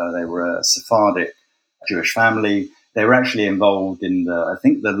brothers. They were a Sephardic Jewish family. They were actually involved in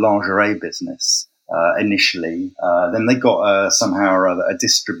the lingerie business initially. Then they got somehow or other a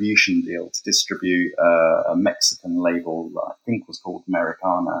distribution deal to distribute a Mexican label that I think was called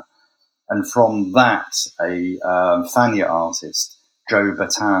Americana. And from that, a Fania artist, Joe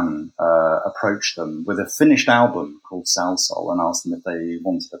Bataan, approached them with a finished album called Salsoul and asked them if they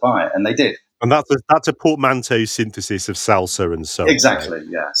wanted to buy it, and they did. And that's a portmanteau synthesis of salsa and soul. Exactly, right?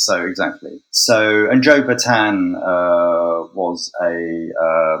 Yeah. So exactly. So, and Joe Bataan was a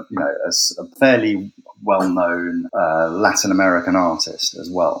fairly well-known Latin American artist as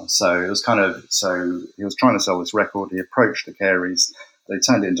well. So it was he was trying to sell this record. He approached the Careys. They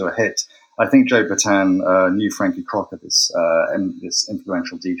turned it into a hit. I think Joe Bataan knew Frankie Crocker, this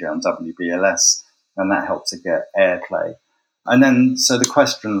influential DJ on WBLS, and that helped to get airplay. And then, so the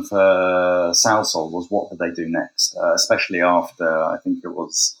question for Salsoul was, what did they do next? Especially after, I think it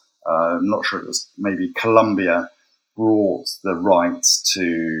was, I'm not sure, it was maybe Columbia brought the rights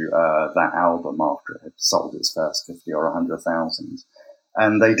to that album after it had sold its first 50 or 100,000.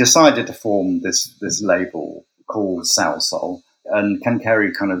 And they decided to form this label called Salsoul. And Ken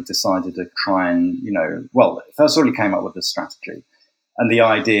Carey kind of decided to try and, first of all, he came up with a strategy. And the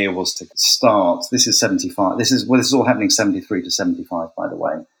idea was to start, this is 75, this is all happening 73 to 75, by the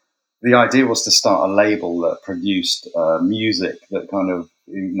way. The idea was to start a label that produced music that kind of,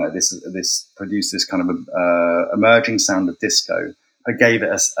 this produced this kind of emerging sound of disco, but gave it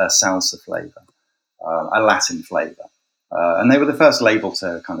a salsa flavor, a Latin flavor. And they were the first label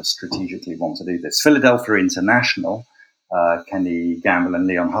to kind of strategically want to do this. Philadelphia International, Kenny Gamble and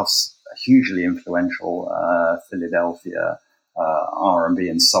Leon Huff's hugely influential Philadelphia R&B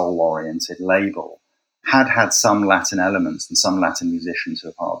and soul-oriented label, had some Latin elements and some Latin musicians who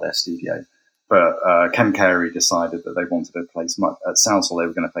were part of their studio. But Ken Carey decided that they wanted to place at Salsoul, they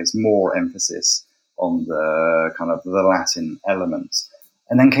were going to place more emphasis on the kind of the Latin elements.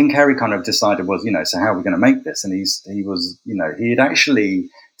 And then Ken Carey kind of decided, so how are we going to make this? And he had actually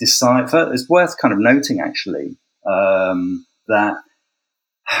decided, it's worth kind of noting actually, that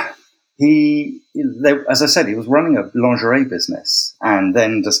as I said, he was running a lingerie business and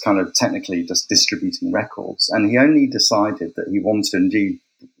then just kind of technically just distributing records. And he only decided that he wanted to indeed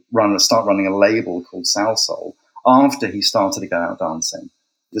start running a label called Salsoul after he started to go out dancing.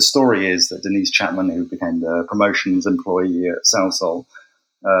 The story is that Denise Chapman, who became the promotions employee at Salsoul,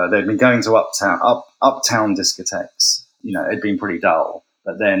 they'd been going to uptown discotheques. It'd been pretty dull.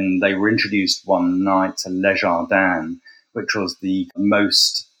 But then they were introduced one night to Le Jardin, which was the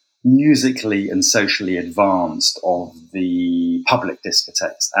most musically and socially advanced of the public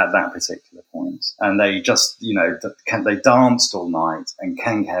discotheques at that particular point. And they just, they danced all night, and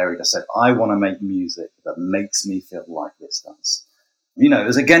Ken Carey just said, I want to make music that makes me feel like this does.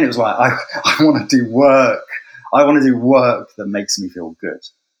 It was like, I want to do work. I want to do work that makes me feel good.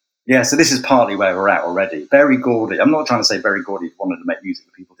 Yeah, so this is partly where we're at already. Berry Gordy, I'm not trying to say Berry Gordy wanted to make music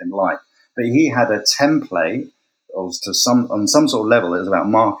that people didn't like, but he had a template on some sort of level that was about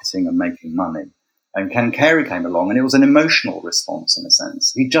marketing and making money. And Ken Carey came along, and it was an emotional response in a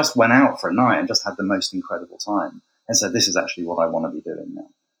sense. He just went out for a night and just had the most incredible time and said, this is actually what I want to be doing now.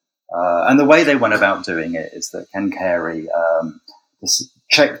 And the way they went about doing it is that Ken Carey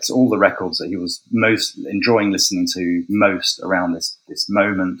checked all the records that he was most enjoying listening to most around this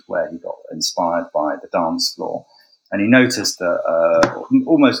moment where he got inspired by the dance floor. And he noticed that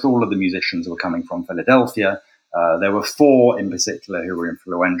almost all of the musicians were coming from Philadelphia. There were 4 in particular who were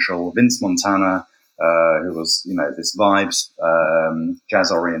influential. Vince Montana, who was, this vibes,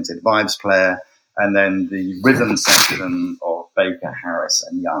 jazz-oriented vibes player. And then the rhythm section of Baker, Harris,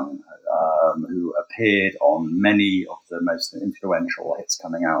 and Young, who appeared on many of the most influential hits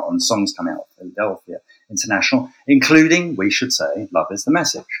coming out, on songs coming out of Philadelphia International, including, we should say, Love Is the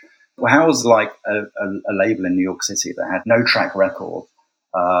Message. Well, how was like a label in New York City that had no track record,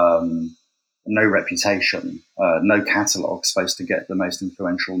 no reputation, no catalogue, supposed to get the most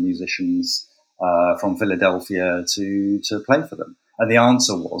influential musicians from Philadelphia to play for them? And the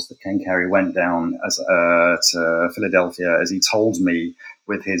answer was that Ken Carey went down to Philadelphia, as he told me,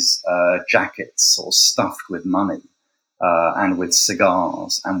 with his jackets sort of stuffed with money and with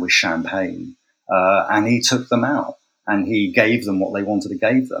cigars and with champagne, and he took them out and he gave them what they wanted to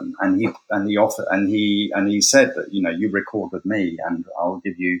give them, and he offered and he said that you record with me and I'll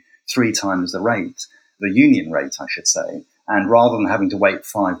give you 3 times the rate, the union rate, I should say. And rather than having to wait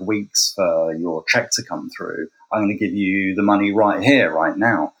 5 weeks for your check to come through, I'm going to give you the money right here, right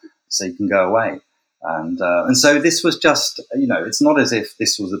now, so you can go away. And so this was just, it's not as if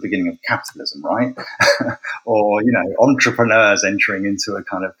this was the beginning of capitalism, right? Or, entrepreneurs entering into a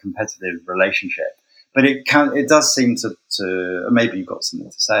kind of competitive relationship. But it does seem to maybe you've got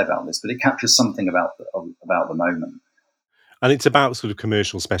something to say about this, but it captures something about the moment. And it's about sort of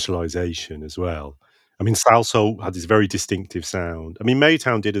commercial specialization as well. I mean, Salsoul had this very distinctive sound. I mean,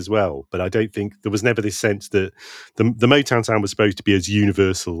 Motown did as well, but I don't think there was never this sense that the Motown sound was supposed to be as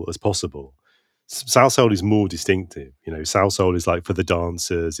universal as possible. Salsoul is more distinctive. Salsoul is like for the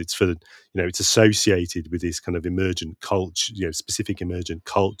dancers. It's for, it's associated with this kind of emergent culture, specific emergent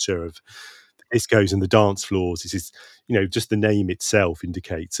culture of the discos and the dance floors. This is, just the name itself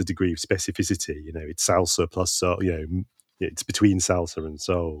indicates a degree of specificity. It's salsa plus soul, it's between salsa and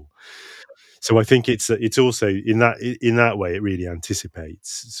soul. So I think it's also in that way it really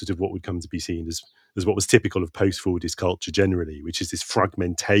anticipates sort of what would come to be seen as what was typical of post-Fordist culture generally, which is this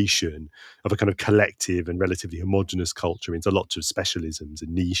fragmentation of a kind of collective and relatively homogenous culture into lots of specialisms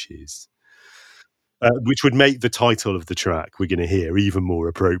and niches, which would make the title of the track we're going to hear even more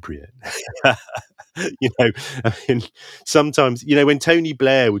appropriate. I mean, sometimes, when Tony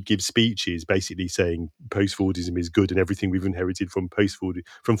Blair would give speeches basically saying post-Fordism is good and everything we've inherited from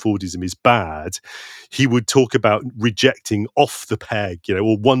Fordism is bad, he would talk about rejecting off the peg,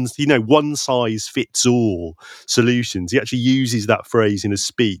 or one size fits all solutions. He actually uses that phrase in a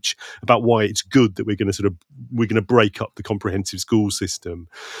speech about why it's good that we're going to break up the comprehensive school system.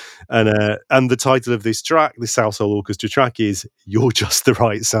 And the title of this track, the Salsoul Orchestra track, is "You're Just the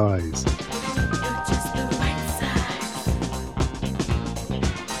Right Size."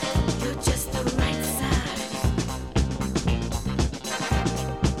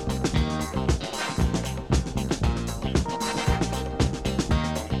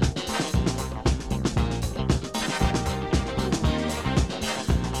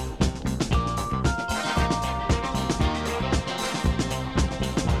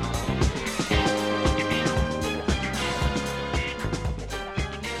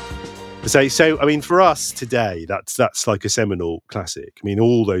 So I mean, for us today, that's like a seminal classic. I mean,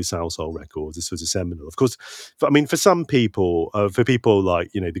 all those Salsoul records, this was a seminal. Of course, for some people, for people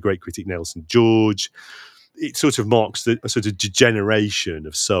like the great critic Nelson George, it sort of marks a sort of degeneration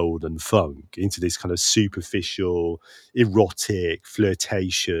of soul and funk into this kind of superficial, erotic,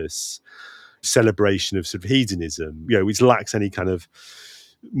 flirtatious celebration of sort of hedonism, which lacks any kind of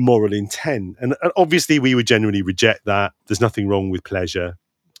moral intent. And obviously, we would generally reject that. There's nothing wrong with pleasure.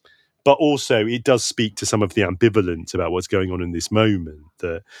 But also, it does speak to some of the ambivalence about what's going on in this moment.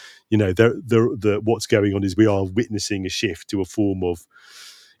 That what's going on is we are witnessing a shift to a form of,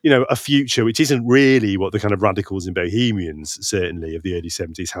 a future which isn't really what the kind of radicals and bohemians certainly of the early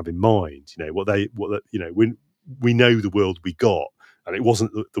 70s have in mind. We know the world we got, and it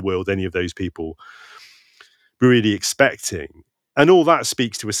wasn't the world any of those people were really expecting. And all that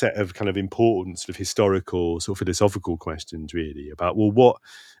speaks to a set of kind of important sort of historical, sort of philosophical questions, really, about, what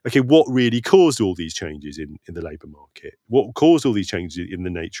really caused all these changes in the labour market? What caused all these changes in the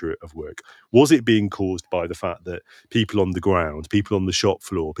nature of work? Was it being caused by the fact that people on the ground, people on the shop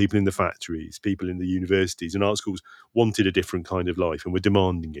floor, people in the factories, people in the universities and art schools wanted a different kind of life and were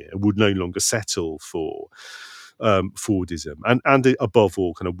demanding it and would no longer settle for Fordism, and above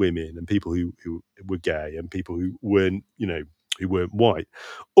all, kind of women and people who were gay and people who weren't, who weren't white?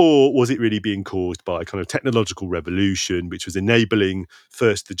 Or was it really being caused by a kind of technological revolution, which was enabling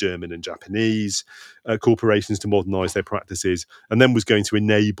first the German and Japanese corporations to modernise their practices, and then was going to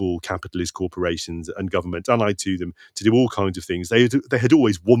enable capitalist corporations and governments, allied to them, to do all kinds of things they had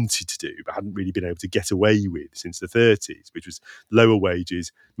always wanted to do, but hadn't really been able to get away with since the 30s, which was lower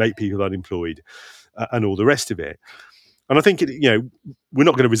wages, make people unemployed, and all the rest of it. And I think, we're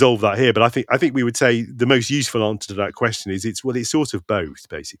not going to resolve that here, but I think we would say the most useful answer to that question is it's sort of both,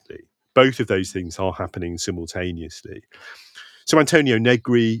 basically. Both of those things are happening simultaneously. So Antonio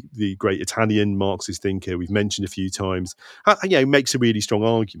Negri, the great Italian Marxist thinker we've mentioned a few times, makes a really strong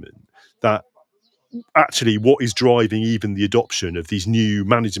argument that actually what is driving even the adoption of these new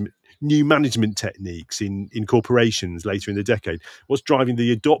management techniques in corporations later in the decade, what's driving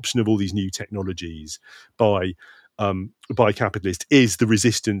the adoption of all these new technologies by capitalists is the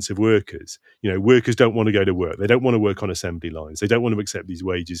resistance of workers. Workers don't want to go to work. They don't want to work on assembly lines. They don't want to accept these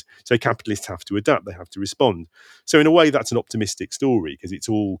wages. So capitalists have to adapt. They have to respond. So in a way, that's an optimistic story because it's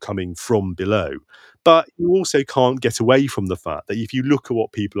all coming from below. But you also can't get away from the fact that if you look at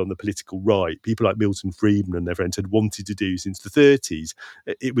what people on the political right, people like Milton Friedman and their friends had wanted to do since the 30s,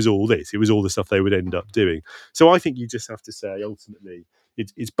 it was all this. It was all the stuff they would end up doing. So I think you just have to say, ultimately,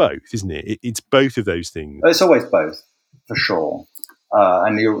 it's both, isn't it? It's both of those things. It's always both, for sure.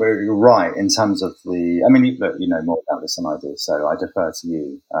 And you're right in terms of the. I mean, you know more about this than I do, so I defer to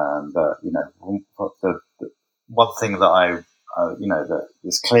you. But the one thing that that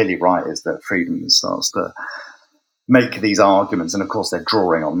is clearly right is that Friedman starts to make these arguments, and of course they're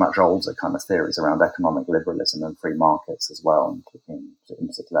drawing on much older kind of theories around economic liberalism and free markets as well, in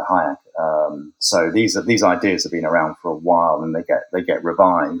particular Hayek. So these ideas have been around for a while, and they get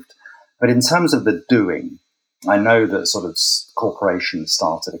revived. But in terms of the doing, I know that sort of corporations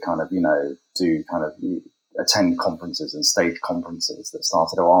started to kind of attend conferences and stage conferences that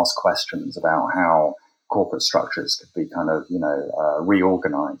started to ask questions about how corporate structures could be kind of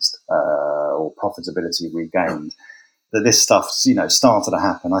reorganized or profitability regained. That this stuff, started to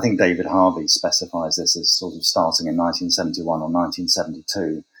happen. I think David Harvey specifies this as sort of starting in 1971 or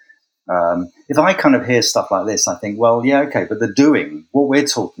 1972. If I kind of hear stuff like this, I think, well, yeah, okay, but the doing, what we're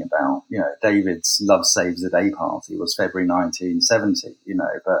talking about, David's Love Saves the Day party was February 1970,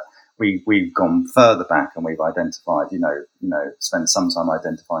 but we've gone further back and we've identified, spent some time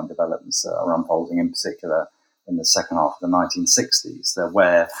identifying developments that are unfolding, in particular in the second half of the 1960s,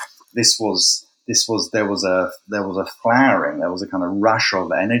 where there was a flowering, there was a kind of rush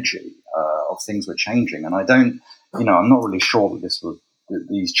of energy of things were changing, and I'm not really sure that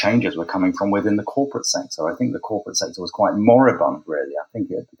these changes were coming from within the corporate sector. I think the corporate sector was quite moribund, really. I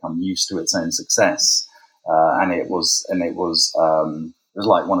think it had become used to its own success, and it was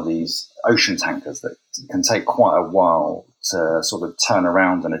like one of these ocean tankers that can take quite a while to sort of turn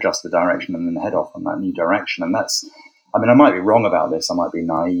around and adjust the direction and then head off on that new direction. And that's. I mean, I might be wrong about this. I might be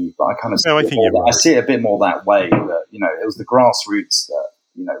naive, but I kind of I see it a bit more that way. That it was the grassroots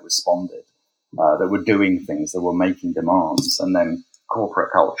that responded, that were doing things, that were making demands, and then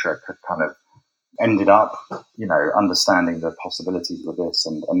corporate culture could kind of ended up, understanding the possibilities of this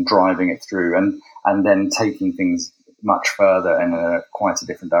and driving it through, and then taking things much further in quite a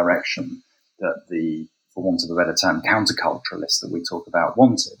different direction that the, for want of a better term, counterculturalists that we talk about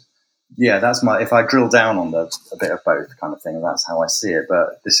wanted. Yeah, that's if I drill down on a bit of both kind of thing, that's how I see it.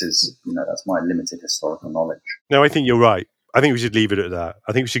 But this is, that's my limited historical knowledge. No, I think you're right. I think we should leave it at that.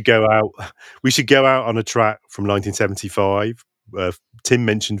 I think we should go out on a track from 1975. Tim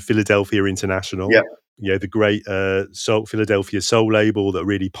mentioned Philadelphia International. Yeah. The great Philadelphia soul label that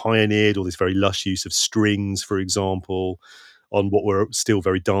really pioneered all this very lush use of strings, for example, on what were still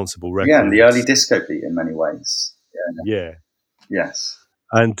very danceable records. Yeah, and the early disco beat in many ways. Yeah. Yes.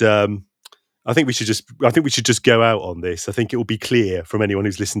 And I think we should just go out on this. I think it will be clear from anyone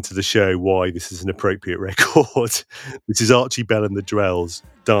who's listened to the show why this is an appropriate record. This is Archie Bell and the Drells.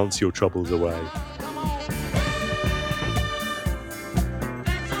 Dance Your Troubles Away.